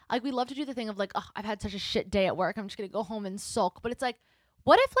bit. Like, we love to do the thing of like, oh, I've had such a shit day at work, I'm just going to go home and sulk. But it's like,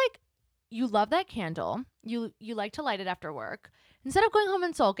 what if like you love that candle, you like to light it after work, instead of going home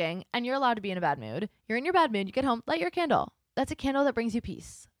and sulking, and you're allowed to be in a bad mood, you're in your bad mood, you get home, light your candle. That's a candle that brings you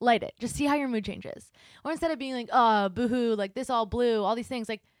peace. Light it. Just see how your mood changes. Or instead of being like, oh, boohoo, like this all blue, all these things,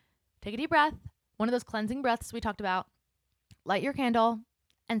 like take a deep breath, one of those cleansing breaths we talked about, light your candle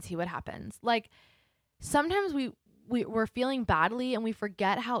and see what happens. Like, sometimes we're feeling badly and we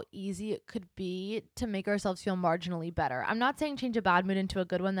forget how easy it could be to make ourselves feel marginally better. I'm not saying change a bad mood into a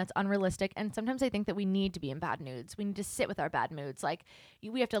good one. That's unrealistic. And sometimes I think that we need to be in bad moods. We need to sit with our bad moods. Like,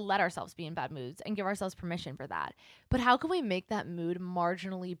 we have to let ourselves be in bad moods and give ourselves permission for that. But how can we make that mood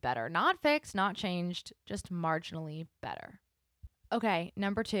marginally better? Not fixed, not changed, just marginally better. Okay,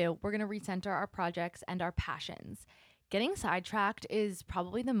 number 2, we're going to recenter our projects and our passions. Getting sidetracked is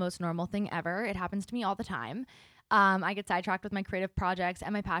probably the most normal thing ever. It happens to me all the time. I get sidetracked with my creative projects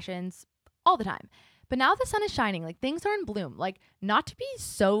and my passions all the time. But now the sun is shining, like things are in bloom. Like, not to be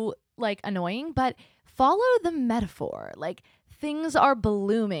so like annoying, but follow the metaphor. Like, things are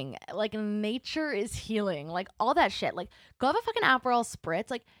blooming. Like, nature is healing. Like, all that shit. Like, go have a fucking Aperol spritz.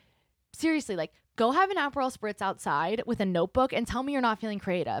 Like, seriously, like, go have an Aperol spritz outside with a notebook and tell me you're not feeling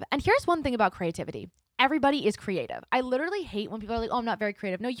creative. And here's one thing about creativity. Everybody is creative. I literally hate when people are like, oh, I'm not very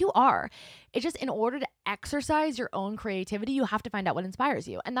creative. No, you are. It's just, in order to exercise your own creativity, you have to find out what inspires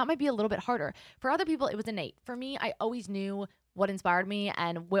you. And that might be a little bit harder. For other people, it was innate. For me, I always knew what inspired me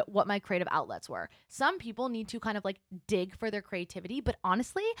and what my creative outlets were. Some people need to kind of like dig for their creativity, but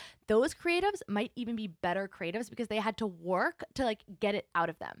honestly, those creatives might even be better creatives because they had to work to like get it out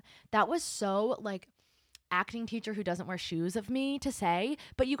of them. That was so like acting teacher who doesn't wear shoes of me to say,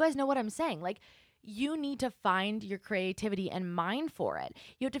 but you guys know what I'm saying. Like, you need to find your creativity and mind for it.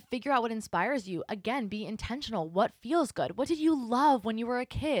 You have to figure out what inspires you. Again, be intentional. What feels good? What did you love when you were a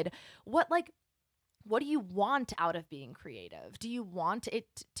kid? What do you want out of being creative? Do you want it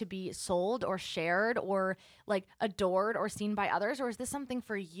to be sold or shared or like adored or seen by others? Or is this something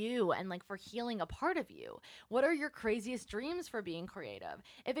for you and like for healing a part of you? What are your craziest dreams for being creative?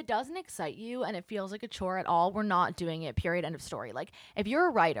 If it doesn't excite you and it feels like a chore at all, we're not doing it, period, end of story. Like, if you're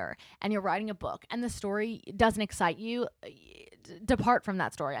a writer and you're writing a book and the story doesn't excite you, depart from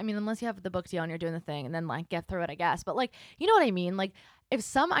that story. I mean, unless you have the book deal and you're doing the thing, and then like get through it, I guess. But like, you know what I mean? Like, if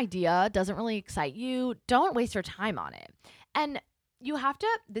some idea doesn't really excite you, don't waste your time on it. And you have to,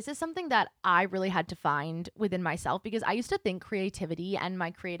 this is something that I really had to find within myself, because I used to think creativity and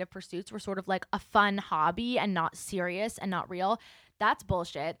my creative pursuits were sort of like a fun hobby and not serious and not real. That's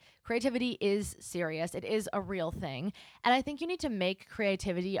bullshit. Creativity is serious. It is a real thing. And I think you need to make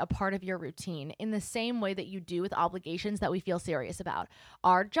creativity a part of your routine in the same way that you do with obligations that we feel serious about.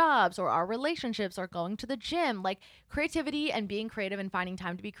 Our jobs or our relationships or going to the gym. Like, creativity and being creative and finding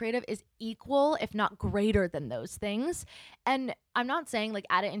time to be creative is equal, if not greater than those things. And I'm not saying like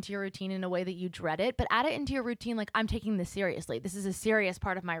add it into your routine in a way that you dread it, but add it into your routine like, I'm taking this seriously. This is a serious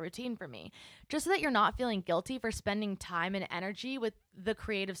part of my routine for me. Just so that you're not feeling guilty for spending time and energy with the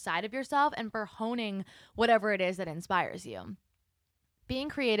creative side of yourself and for honing whatever it is that inspires you. Being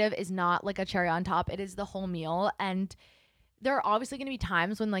creative is not like a cherry on top. It is the whole meal. And there are obviously going to be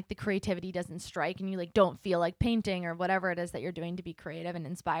times when like the creativity doesn't strike and you like don't feel like painting or whatever it is that you're doing to be creative and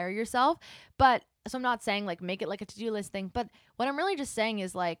inspire yourself. But so I'm not saying like make it like a to-do list thing, but what I'm really just saying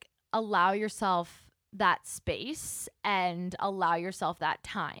is like, allow yourself that space and allow yourself that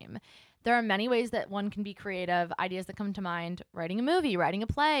time. There are many ways that one can be creative. Ideas that come to mind: writing a movie, writing a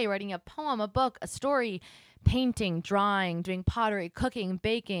play, writing a poem, a book, a story, painting, drawing, doing pottery, cooking,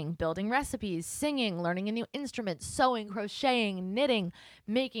 baking, building recipes, singing, learning a new instrument, sewing, crocheting, knitting,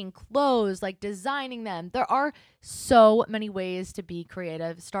 making clothes, like designing them. There are so many ways to be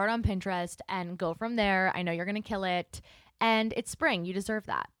creative. Start on Pinterest and go from there. I know you're going to kill it. And it's spring. You deserve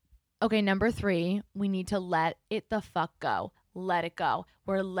that. Okay, number 3, we need to let it the fuck go. Let it go.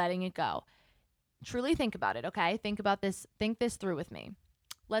 We're letting it go. Truly think about it, okay? Think about this. Think this through with me.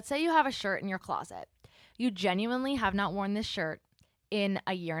 Let's say you have a shirt in your closet. You genuinely have not worn this shirt in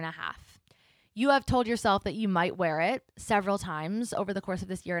a year and a half. You have told yourself that you might wear it several times over the course of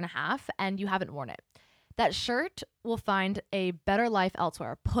this year and a half, and you haven't worn it. That shirt will find a better life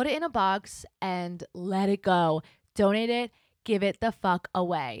elsewhere. Put it in a box and let it go. Donate it. Give it the fuck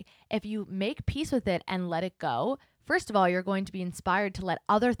away. If you make peace with it and let it go, first of all, you're going to be inspired to let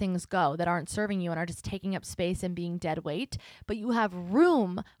other things go that aren't serving you and are just taking up space and being dead weight. But you have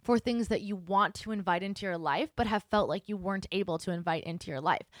room for things that you want to invite into your life, but have felt like you weren't able to invite into your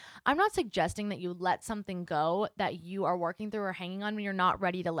life. I'm not suggesting that you let something go that you are working through or hanging on when you're not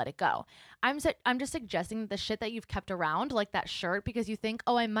ready to let it go. I'm just suggesting that the shit that you've kept around, like that shirt, because you think,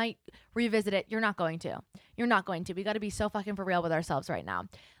 oh, I might revisit it. You're not going to. You're not going to. We got to be so fucking for real with ourselves right now.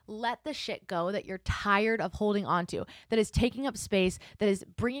 Let the shit go that you're tired of holding on to, that is taking up space, that is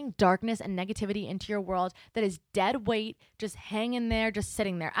bringing darkness and negativity into your world, that is dead weight, just hanging there, just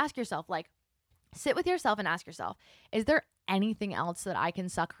sitting there. Ask yourself, sit with yourself and ask yourself, is there anything else that I can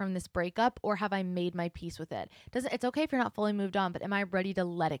suck from this breakup, or have I made my peace with it? It's okay if you're not fully moved on, but am I ready to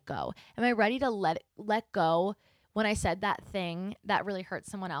let it go? Am I ready to let go? When I said that thing that really hurt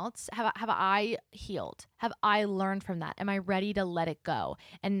someone else, have I healed? Have I learned from that? Am I ready to let it go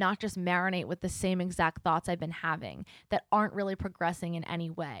and not just marinate with the same exact thoughts I've been having that aren't really progressing in any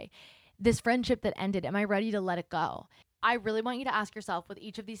way? This friendship that ended, am I ready to let it go? I really want you to ask yourself, with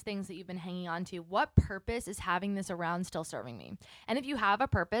each of these things that you've been hanging on to, what purpose is having this around still serving me? And if you have a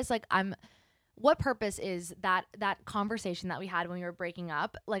purpose, what purpose is that conversation that we had when we were breaking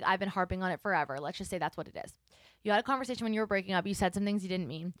up? Like, I've been harping on it forever. Let's just say that's what it is. You had a conversation when you were breaking up. You said some things you didn't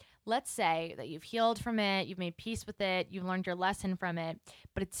mean. Let's say that you've healed from it. You've made peace with it. You've learned your lesson from it,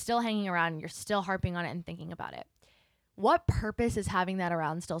 but it's still hanging around and you're still harping on it and thinking about it. What purpose is having that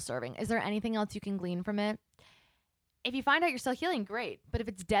around still serving? Is there anything else you can glean from it? If you find out you're still healing, great. But if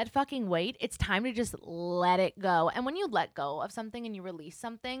it's dead fucking weight, it's time to just let it go. And when you let go of something and you release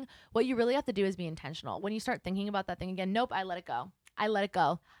something, what you really have to do is be intentional. When you start thinking about that thing again, nope, I let it go. I let it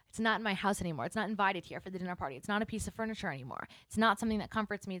go. It's not in my house anymore. It's not invited here for the dinner party. It's not a piece of furniture anymore. It's not something that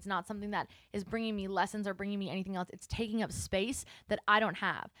comforts me. It's not something that is bringing me lessons or bringing me anything else. It's taking up space that I don't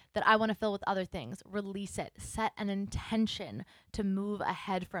have, that I want to fill with other things. Release it. Set an intention to move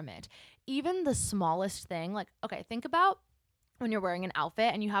ahead from it. Even the smallest thing, okay, think about when you're wearing an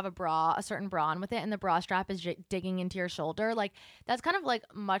outfit and you have a certain bra on with it, and the bra strap is digging into your shoulder. That's kind of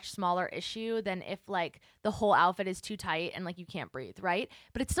much smaller issue than if the whole outfit is too tight and you can't breathe, right?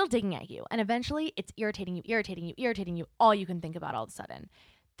 But it's still digging at you, and eventually it's irritating you, all you can think about all of a sudden.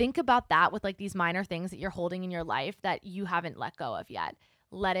 Think about that with these minor things that you're holding in your life that you haven't let go of yet.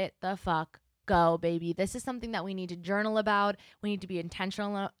 Let it the fuck go, baby. This is something that we need to journal about. We need to be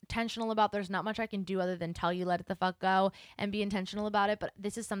intentional about. There's not much I can do other than tell you let it the fuck go and be intentional about it. But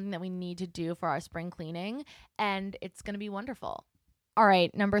this is something that we need to do for our spring cleaning, and it's going to be wonderful. All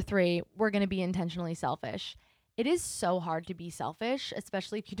right, number 3, we're going to be intentionally selfish. It is so hard to be selfish,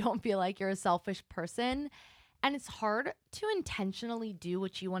 especially if you don't feel like you're a selfish person. And it's hard to intentionally do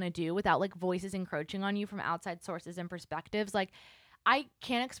what you want to do without voices encroaching on you from outside sources and perspectives. I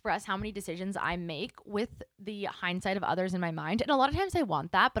can't express how many decisions I make with the hindsight of others in my mind. And a lot of times I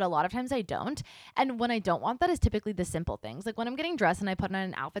want that, but a lot of times I don't. And when I don't want that is typically the simple things. When I'm getting dressed and I put on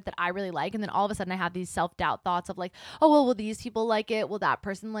an outfit that I really like, and then all of a sudden I have these self-doubt thoughts of oh, well, will these people like it? Will that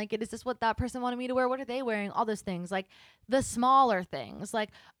person like it? Is this what that person wanted me to wear? What are they wearing? All those things. The smaller things.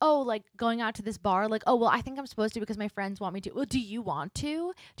 Going out to this bar. Oh, well, I think I'm supposed to because my friends want me to. Well, do you want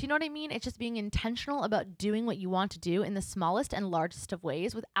to? Do you know what I mean? It's just being intentional about doing what you want to do in the smallest and largest of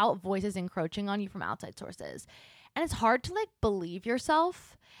ways without voices encroaching on you from outside sources. And it's hard to believe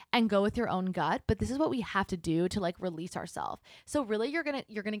yourself and go with your own gut, but this is what we have to do to release ourselves. So really you're going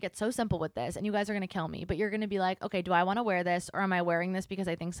to get so simple with this, and you guys are going to kill me, but you're going to be okay, do I want to wear this, or am I wearing this because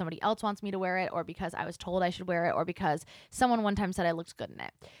I think somebody else wants me to wear it, or because I was told I should wear it, or because someone one time said I looked good in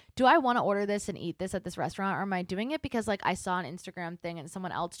it? Do I want to order this and eat this at this restaurant, or am I doing it because I saw an Instagram thing and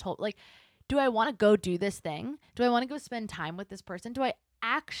someone else told do I want to go do this thing? Do I want to go spend time with this person? Do I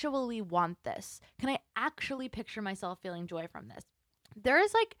actually want this? Can I actually picture myself feeling joy from this? There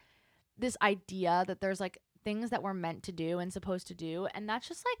is like this idea that there's like things that we're meant to do and supposed to do, and that's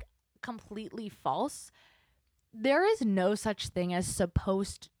just like completely false. There is no such thing as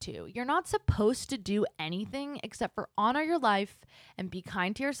supposed to. You're not supposed to do anything except for honor your life and be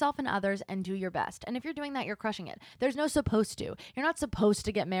kind to yourself and others and do your best. And if you're doing that, you're crushing it. There's no supposed to. You're not supposed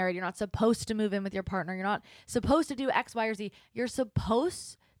to get married. You're not supposed to move in with your partner. You're not supposed to do X, Y, or Z. You're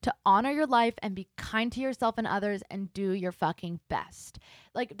supposed to honor your life and be kind to yourself and others and do your fucking best.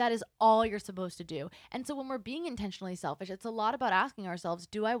 Like, that is all you're supposed to do. And so when we're being intentionally selfish, it's a lot about asking ourselves,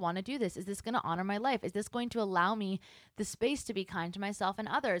 do I want to do this? Is this going to honor my life? Is this going to allow me the space to be kind to myself and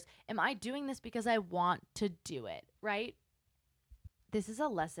others? Am I doing this because I want to do it, right? This is a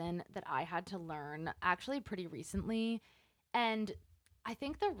lesson that I had to learn actually pretty recently. And I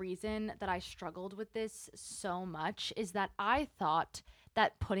think the reason that I struggled with this so much is that I thought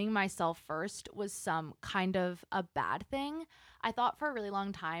that putting myself first was some kind of a bad thing. I thought for a really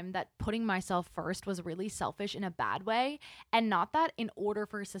long time that putting myself first was really selfish in a bad way, and not that in order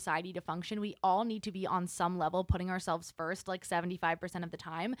for society to function, we all need to be on some level putting ourselves first like 75% of the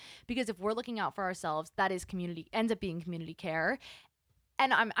time, because if we're looking out for ourselves, that is community, ends up being community care.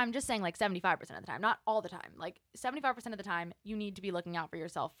 And I'm just saying like 75% of the time, not all the time. Like 75% of the time, you need to be looking out for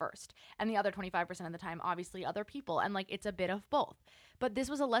yourself first. And the other 25% of the time, obviously other people. And like it's a bit of both. But this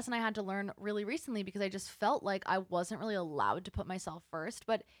was a lesson I had to learn really recently because I just felt like I wasn't really allowed to put myself first.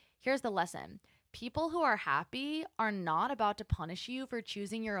 But here's the lesson. People who are happy are not about to punish you for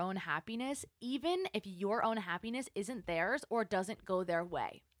choosing your own happiness, even if your own happiness isn't theirs or doesn't go their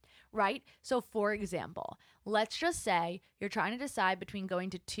way. Right? So, for example, let's just say you're trying to decide between going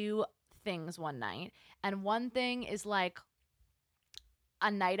to two things one night, and one thing is like a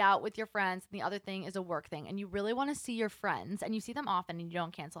night out with your friends, and the other thing is a work thing, and you really want to see your friends, and you see them often, and you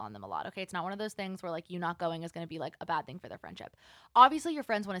don't cancel on them a lot. Okay, it's not one of those things where like you not going is going to be like a bad thing for their friendship. Obviously, your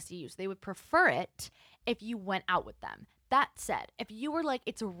friends want to see you, so they would prefer it if you went out with them. That said, if you were like,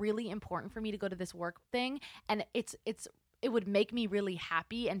 it's really important for me to go to this work thing, and it would make me really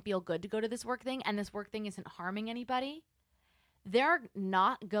happy and feel good to go to this work thing, and this work thing isn't harming anybody, they're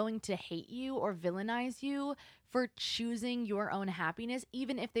not going to hate you or villainize you for choosing your own happiness,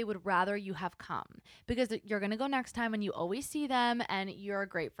 even if they would rather you have come, because you're going to go next time and you always see them and you're a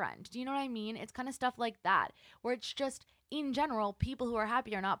great friend. Do you know what I mean? It's kind of stuff like that, where it's just, in general, people who are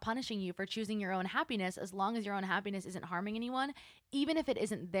happy are not punishing you for choosing your own happiness, as long as your own happiness isn't harming anyone, even if it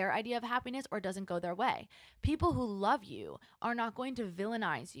isn't their idea of happiness or doesn't go their way. People who love you are not going to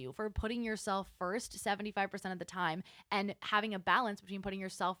villainize you for putting yourself first 75% of the time and having a balance between putting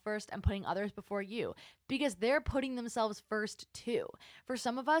yourself first and putting others before you, because they're putting themselves first too. For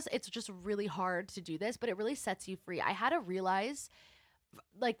some of us, it's just really hard to do this, but it really sets you free. I had to realize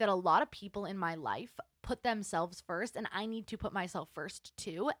like that a lot of people in my life put themselves first, and I need to put myself first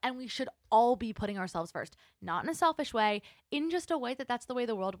too, and we should all be putting ourselves first, not in a selfish way, in just a way that that's the way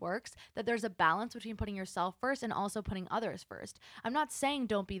the world works, that there's a balance between putting yourself first and also putting others first. I'm not saying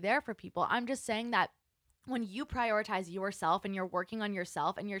don't be there for people. I'm just saying that when you prioritize yourself and you're working on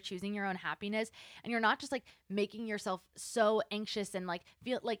yourself and you're choosing your own happiness, and you're not just like making yourself so anxious and like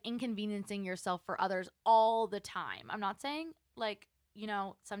feel like inconveniencing yourself for others all the time. I'm not saying like,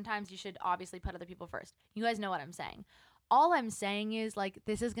 sometimes you should obviously put other people first. You guys know what I'm saying. All I'm saying is like,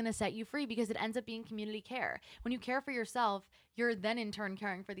 this is going to set you free because it ends up being community care. When you care for yourself, you're then in turn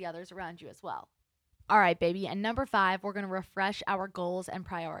caring for the others around you as well. All right, baby. And number 5, we're going to refresh our goals and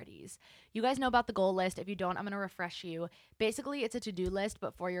priorities. You guys know about the goal list. If you don't, I'm going to refresh you. Basically, it's a to-do list,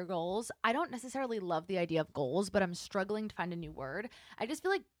 but for your goals. I don't necessarily love the idea of goals, but I'm struggling to find a new word. I just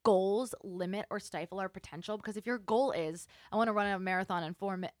feel like goals limit or stifle our potential, because if your goal is, I want to run a marathon in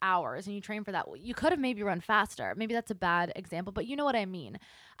 4 hours, and you train for that, you could have maybe run faster. Maybe that's a bad example, but you know what I mean.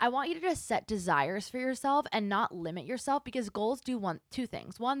 I want you to just set desires for yourself and not limit yourself, because goals do two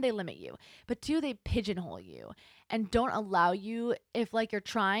things. One, they limit you, but 2, they pigeonhole you and don't allow you, if like you're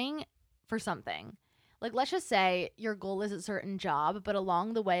trying for something. Like, let's just say your goal is a certain job, but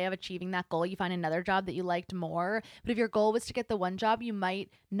along the way of achieving that goal, you find another job that you liked more. But if your goal was to get the one job, you might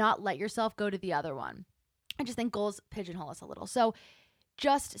not let yourself go to the other one. I just think goals pigeonhole us a little. So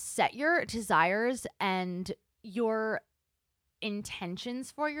just set your desires and your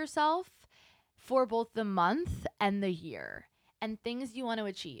intentions for yourself for both the month and the year, and things you want to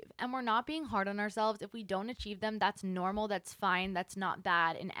achieve. And we're not being hard on ourselves. If we don't achieve them, that's normal. That's fine. That's not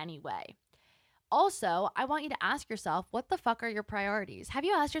bad in any way. Also, I want you to ask yourself, what the fuck are your priorities? Have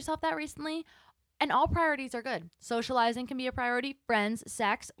you asked yourself that recently? And all priorities are good. Socializing can be a priority. Friends,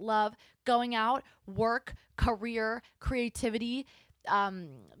 sex, love, going out, work, career, creativity.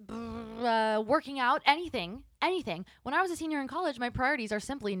 working out, anything. When I was a senior in college, my priorities are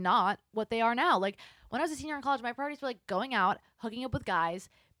simply not what they are now. Like when I was a senior in college, my priorities were like going out, hooking up with guys,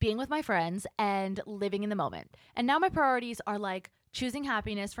 being with my friends, and living in the moment. And now my priorities are like choosing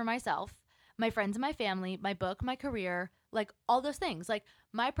happiness for myself, my friends and my family, my book, my career, like all those things. Like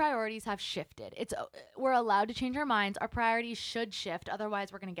my priorities have shifted. We're allowed to change our minds. Our priorities should shift,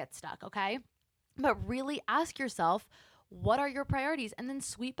 otherwise we're going to get stuck, okay? But really ask yourself, what are your priorities? And then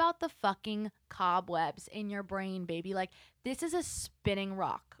sweep out the fucking cobwebs in your brain, baby. Like, this is a spinning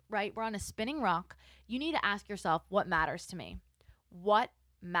rock, right? We're on a spinning rock. You need to ask yourself, what matters to me? What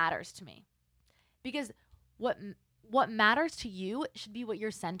matters to me? Because what what matters to you should be what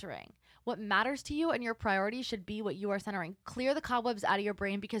you're centering. What matters to you and your priorities should be what you are centering. Clear the cobwebs out of your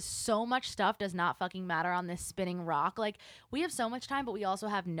brain, because so much stuff does not fucking matter on this spinning rock. Like, we have so much time, but we also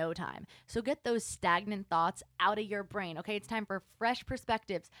have no time. So get those stagnant thoughts out of your brain, okay? It's time for fresh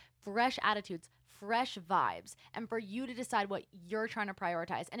perspectives, fresh attitudes, fresh vibes, and for you to decide what you're trying to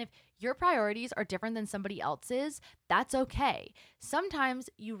prioritize. And if your priorities are different than somebody else's, that's okay. Sometimes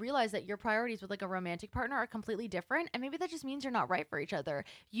you realize that your priorities with like a romantic partner are completely different, and maybe that just means you're not right for each other.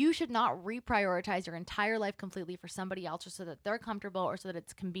 You should not reprioritize your entire life completely for somebody else just so that they're comfortable or so that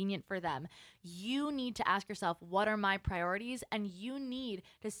it's convenient for them. You need to ask yourself, what are my priorities? And you need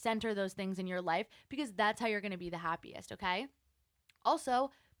to center those things in your life, because that's how you're going to be the happiest, okay?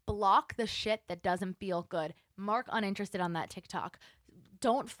 Also, block the shit that doesn't feel good. Mark uninterested on that TikTok.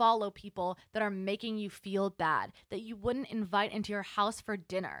 Don't follow people that are making you feel bad, that you wouldn't invite into your house for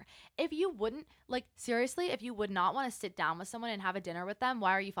dinner. If you wouldn't, like, seriously, if you would not want to sit down with someone and have a dinner with them,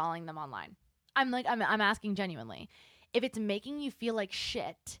 why are you following them online? I'm asking genuinely. If it's making you feel like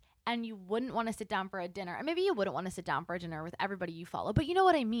shit and you wouldn't want to sit down for a dinner, and maybe you wouldn't want to sit down for a dinner with everybody you follow, but you know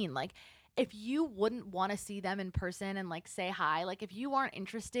what I mean? Like, if you wouldn't want to see them in person and like say hi, like if you aren't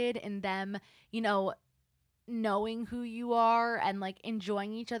interested in them, you know, knowing who you are and like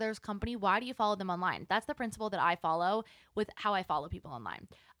enjoying each other's company, why do you follow them online? That's the principle that I follow with how I follow people online.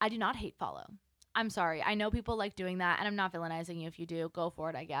 I do not hate follow. I'm sorry. I know people like doing that, and I'm not villainizing you if you do. Go for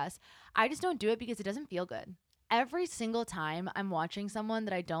it, I guess. I just don't do it because it doesn't feel good. Every single time I'm watching someone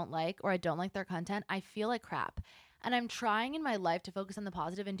that I don't like or I don't like their content, I feel like crap. And I'm trying in my life to focus on the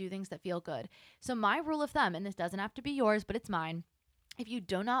positive and do things that feel good. So, my rule of thumb, and this doesn't have to be yours, but it's mine, if you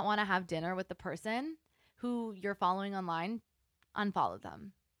do not want to have dinner with the person who you're following online, unfollow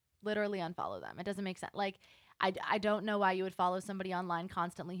them. Literally unfollow them. It doesn't make sense. Like, I don't know why you would follow somebody online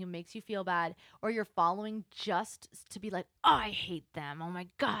constantly who makes you feel bad, or you're following just to be like, oh, I hate them. Oh my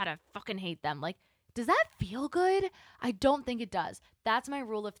God, I fucking hate them. Like, does that feel good? I don't think it does. That's my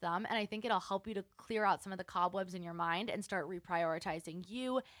rule of thumb. And I think it'll help you to clear out some of the cobwebs in your mind and start reprioritizing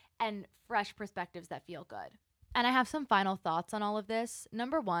you and fresh perspectives that feel good. And I have some final thoughts on all of this.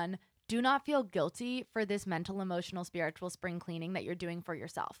 Number one, do not feel guilty for this mental, emotional, spiritual spring cleaning that you're doing for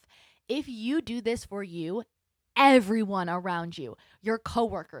yourself. If you do this for you, everyone around you, your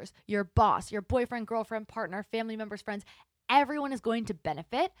coworkers, your boss, your boyfriend, girlfriend, partner, family members, friends, everyone is going to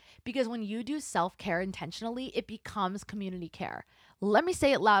benefit, because when you do self-care intentionally, it becomes community care. Let me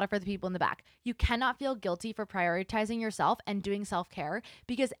say it louder for the people in the back. You cannot feel guilty for prioritizing yourself and doing self-care,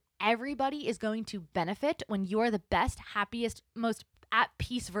 because everybody is going to benefit when you are the best, happiest, most at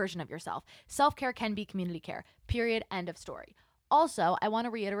peace version of yourself. Self-care can be community care. Period. End of story. Also, I want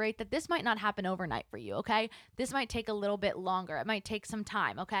to reiterate that this might not happen overnight for you, okay? This might take a little bit longer. It might take some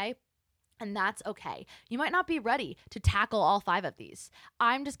time, okay? And that's okay. You might not be ready to tackle all five of these.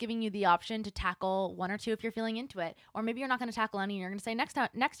 I'm just giving you the option to tackle one or two if you're feeling into it. Or maybe you're not going to tackle any and you're going to say next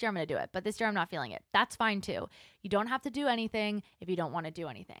year I'm going to do it, but this year I'm not feeling it. That's fine too. You don't have to do anything if you don't want to do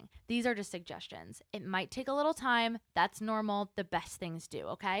anything. These are just suggestions. It might take a little time. That's normal. The best things do,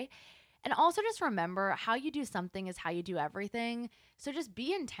 okay? And also just remember, how you do something is how you do everything. So just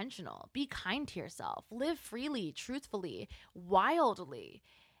be intentional, be kind to yourself, live freely, truthfully, wildly.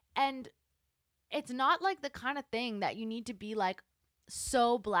 And it's not like the kind of thing that you need to be like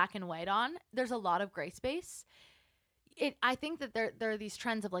so black and white on. There's a lot of gray space. I think that there are these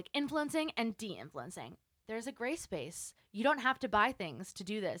trends of like influencing and de-influencing. There's a gray space. You don't have to buy things to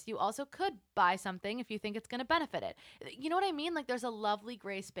do this. You also could buy something if you think it's going to benefit it. You know what I mean? Like, there's a lovely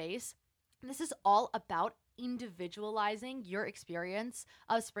gray space. This is all about individualizing your experience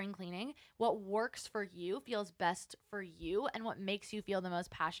of spring cleaning. What works for you, feels best for you, and what makes you feel the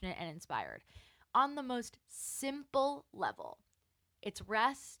most passionate and inspired. On the most simple level, it's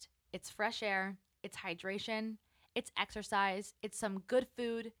rest, it's fresh air, it's hydration, it's exercise, it's some good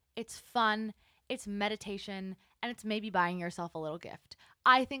food, it's fun, it's meditation, and it's maybe buying yourself a little gift.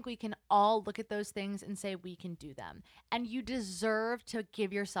 I think we can all look at those things and say we can do them. And you deserve to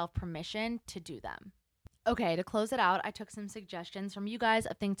give yourself permission to do them. Okay, to close it out, I took some suggestions from you guys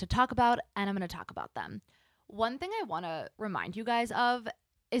of things to talk about, and I'm going to talk about them. One thing I want to remind you guys of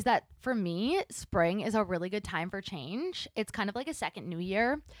is that for me, spring is a really good time for change. It's kind of like a second new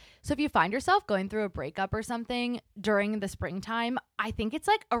year. So if you find yourself going through a breakup or something during the springtime, I think it's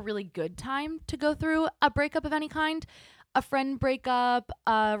like a really good time to go through a breakup of any kind. A friend breakup,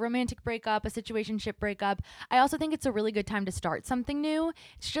 a romantic breakup, a situationship breakup. I also think it's a really good time to start something new.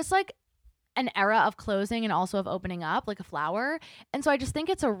 It's just like an era of closing and also of opening up, like a flower. And so I just think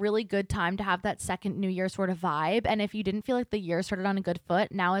it's a really good time to have that second new year sort of vibe. And if you didn't feel like the year started on a good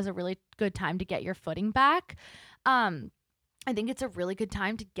foot, now is a really good time to get your footing back. I think it's a really good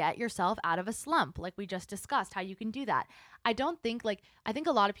time to get yourself out of a slump, like we just discussed, how you can do that. I think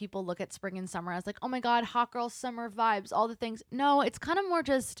a lot of people look at spring and summer as like, oh my God, hot girl summer vibes, all the things. No, it's kind of more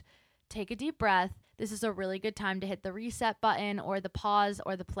just take a deep breath. This is a really good time to hit the reset button or the pause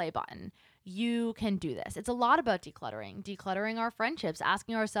or the play button. You can do this. It's a lot about decluttering our friendships,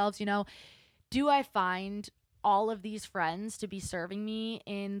 asking ourselves, do I find all of these friends to be serving me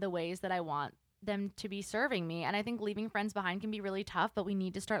in the ways that I want them to be serving me? And I think leaving friends behind can be really tough, but we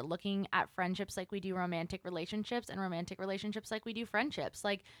need to start looking at friendships like we do romantic relationships and romantic relationships like we do friendships.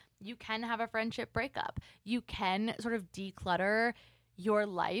 Like you can have a friendship breakup. You can sort of declutter your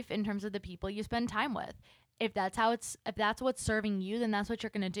life in terms of the people you spend time with. If that's what's serving you, then that's what you're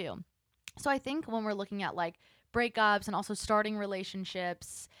going to do. So I think when we're looking at like breakups and also starting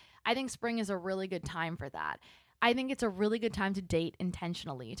relationships, I think spring is a really good time for that. I think it's a really good time to date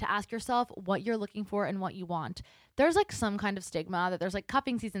intentionally, to ask yourself what you're looking for and what you want. There's like some kind of stigma that there's like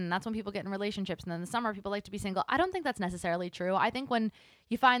cuffing season, and that's when people get in relationships, and then in the summer people like to be single. I don't think that's necessarily true. I think when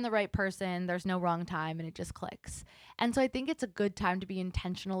you find the right person, there's no wrong time and it just clicks. And so I think it's a good time to be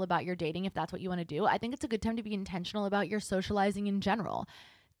intentional about your dating if that's what you want to do. I think it's a good time to be intentional about your socializing in general.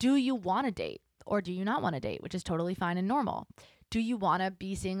 Do you want to date or do you not want to date, which is totally fine and normal? Do you want to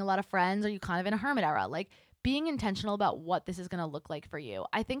be seeing a lot of friends? Are you kind of in a hermit era? Like being intentional about what this is going to look like for you.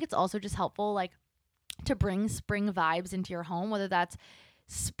 I think it's also just helpful like to bring spring vibes into your home, whether that's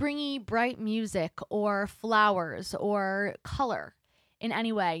springy bright music or flowers or color in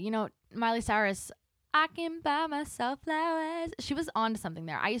any way. Miley Cyrus, I can buy myself flowers. She was on to something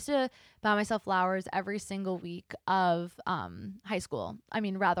there. I used to buy myself flowers every single week of high school. I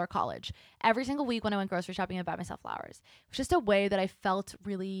mean, rather college. Every single week when I went grocery shopping, I buy myself flowers. It was just a way that I felt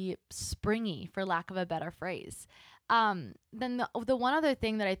really springy, for lack of a better phrase. Then the one other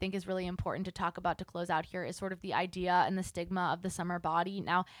thing that I think is really important to talk about to close out here is sort of the idea and the stigma of the summer body.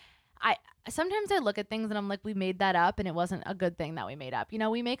 Now, I sometimes I look at things and I'm like, we made that up and it wasn't a good thing that we made up.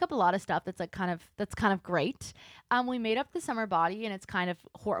 We make up a lot of stuff that's like that's kind of great. We made up the summer body and it's kind of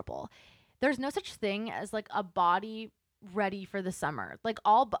horrible. There's no such thing as like a body ready for the summer. Like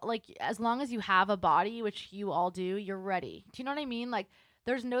as long as you have a body, which you all do, you're ready. Do you know what I mean? Like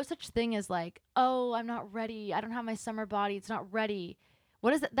there's no such thing as like, oh, I'm not ready. I don't have my summer body. It's not ready.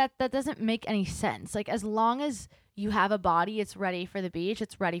 What is it? That doesn't make any sense. Like as long as you have a body, it's ready for the beach,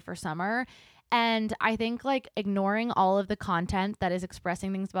 it's ready for summer. And I think like ignoring all of the content that is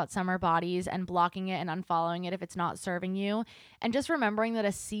expressing things about summer bodies and blocking it and unfollowing it if it's not serving you, and just remembering that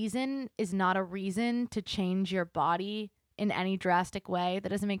a season is not a reason to change your body in any drastic way. That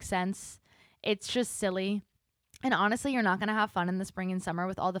doesn't make sense. It's just silly. And honestly, you're not going to have fun in the spring and summer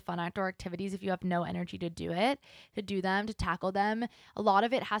with all the fun outdoor activities if you have no energy to do it, to do them, to tackle them. A lot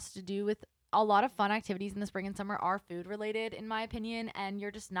of it has to do with a lot of fun activities in the spring and summer are food related, in my opinion, and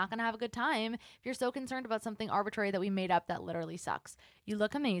you're just not going to have a good time if you're so concerned about something arbitrary that we made up that literally sucks. You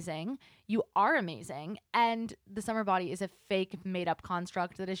look amazing. You are amazing. And the summer body is a fake made up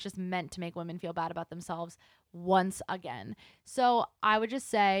construct that is just meant to make women feel bad about themselves once again. So I would just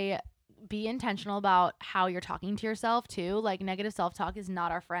say, be intentional about how you're talking to yourself too. Like negative self-talk is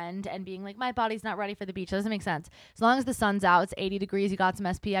not our friend, and being like, my body's not ready for the beach, that doesn't make sense. As long as the sun's out, it's 80 degrees, you got some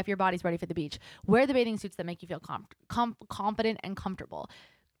SPF, your body's ready for the beach. Wear the bathing suits that make you feel confident and comfortable.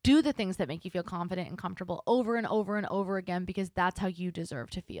 Do the things that make you feel confident and comfortable over and over and over again, because that's how you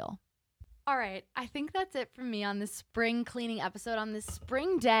deserve to feel. All right, I think that's it from me on this spring cleaning episode on this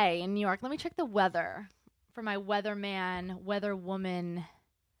spring day in New York. Let me check the weather for my weatherman, weatherwoman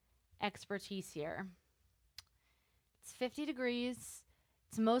expertise here. It's 50 degrees.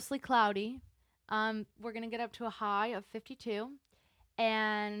 It's mostly cloudy. We're going to get up to a high of 52,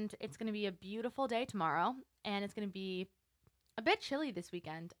 and it's going to be a beautiful day tomorrow, and it's going to be a bit chilly this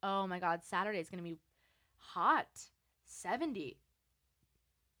weekend. Oh my God, Saturday is going to be hot. 70.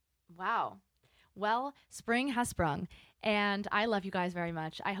 Wow. Well, spring has sprung, and I love you guys very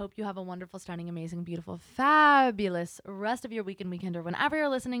much. I hope you have a wonderful, stunning, amazing, beautiful, fabulous rest of your weekend, or whenever you're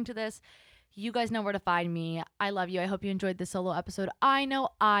listening to this. You guys know where to find me. I love you. I hope you enjoyed this solo episode. I know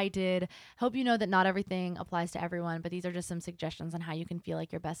I did. Hope you know that not everything applies to everyone, but these are just some suggestions on how you can feel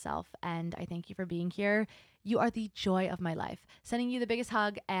like your best self. And I thank you for being here. You are the joy of my life. Sending you the biggest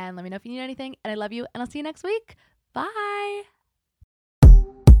hug, and let me know if you need anything. And I love you, and I'll see you next week. Bye.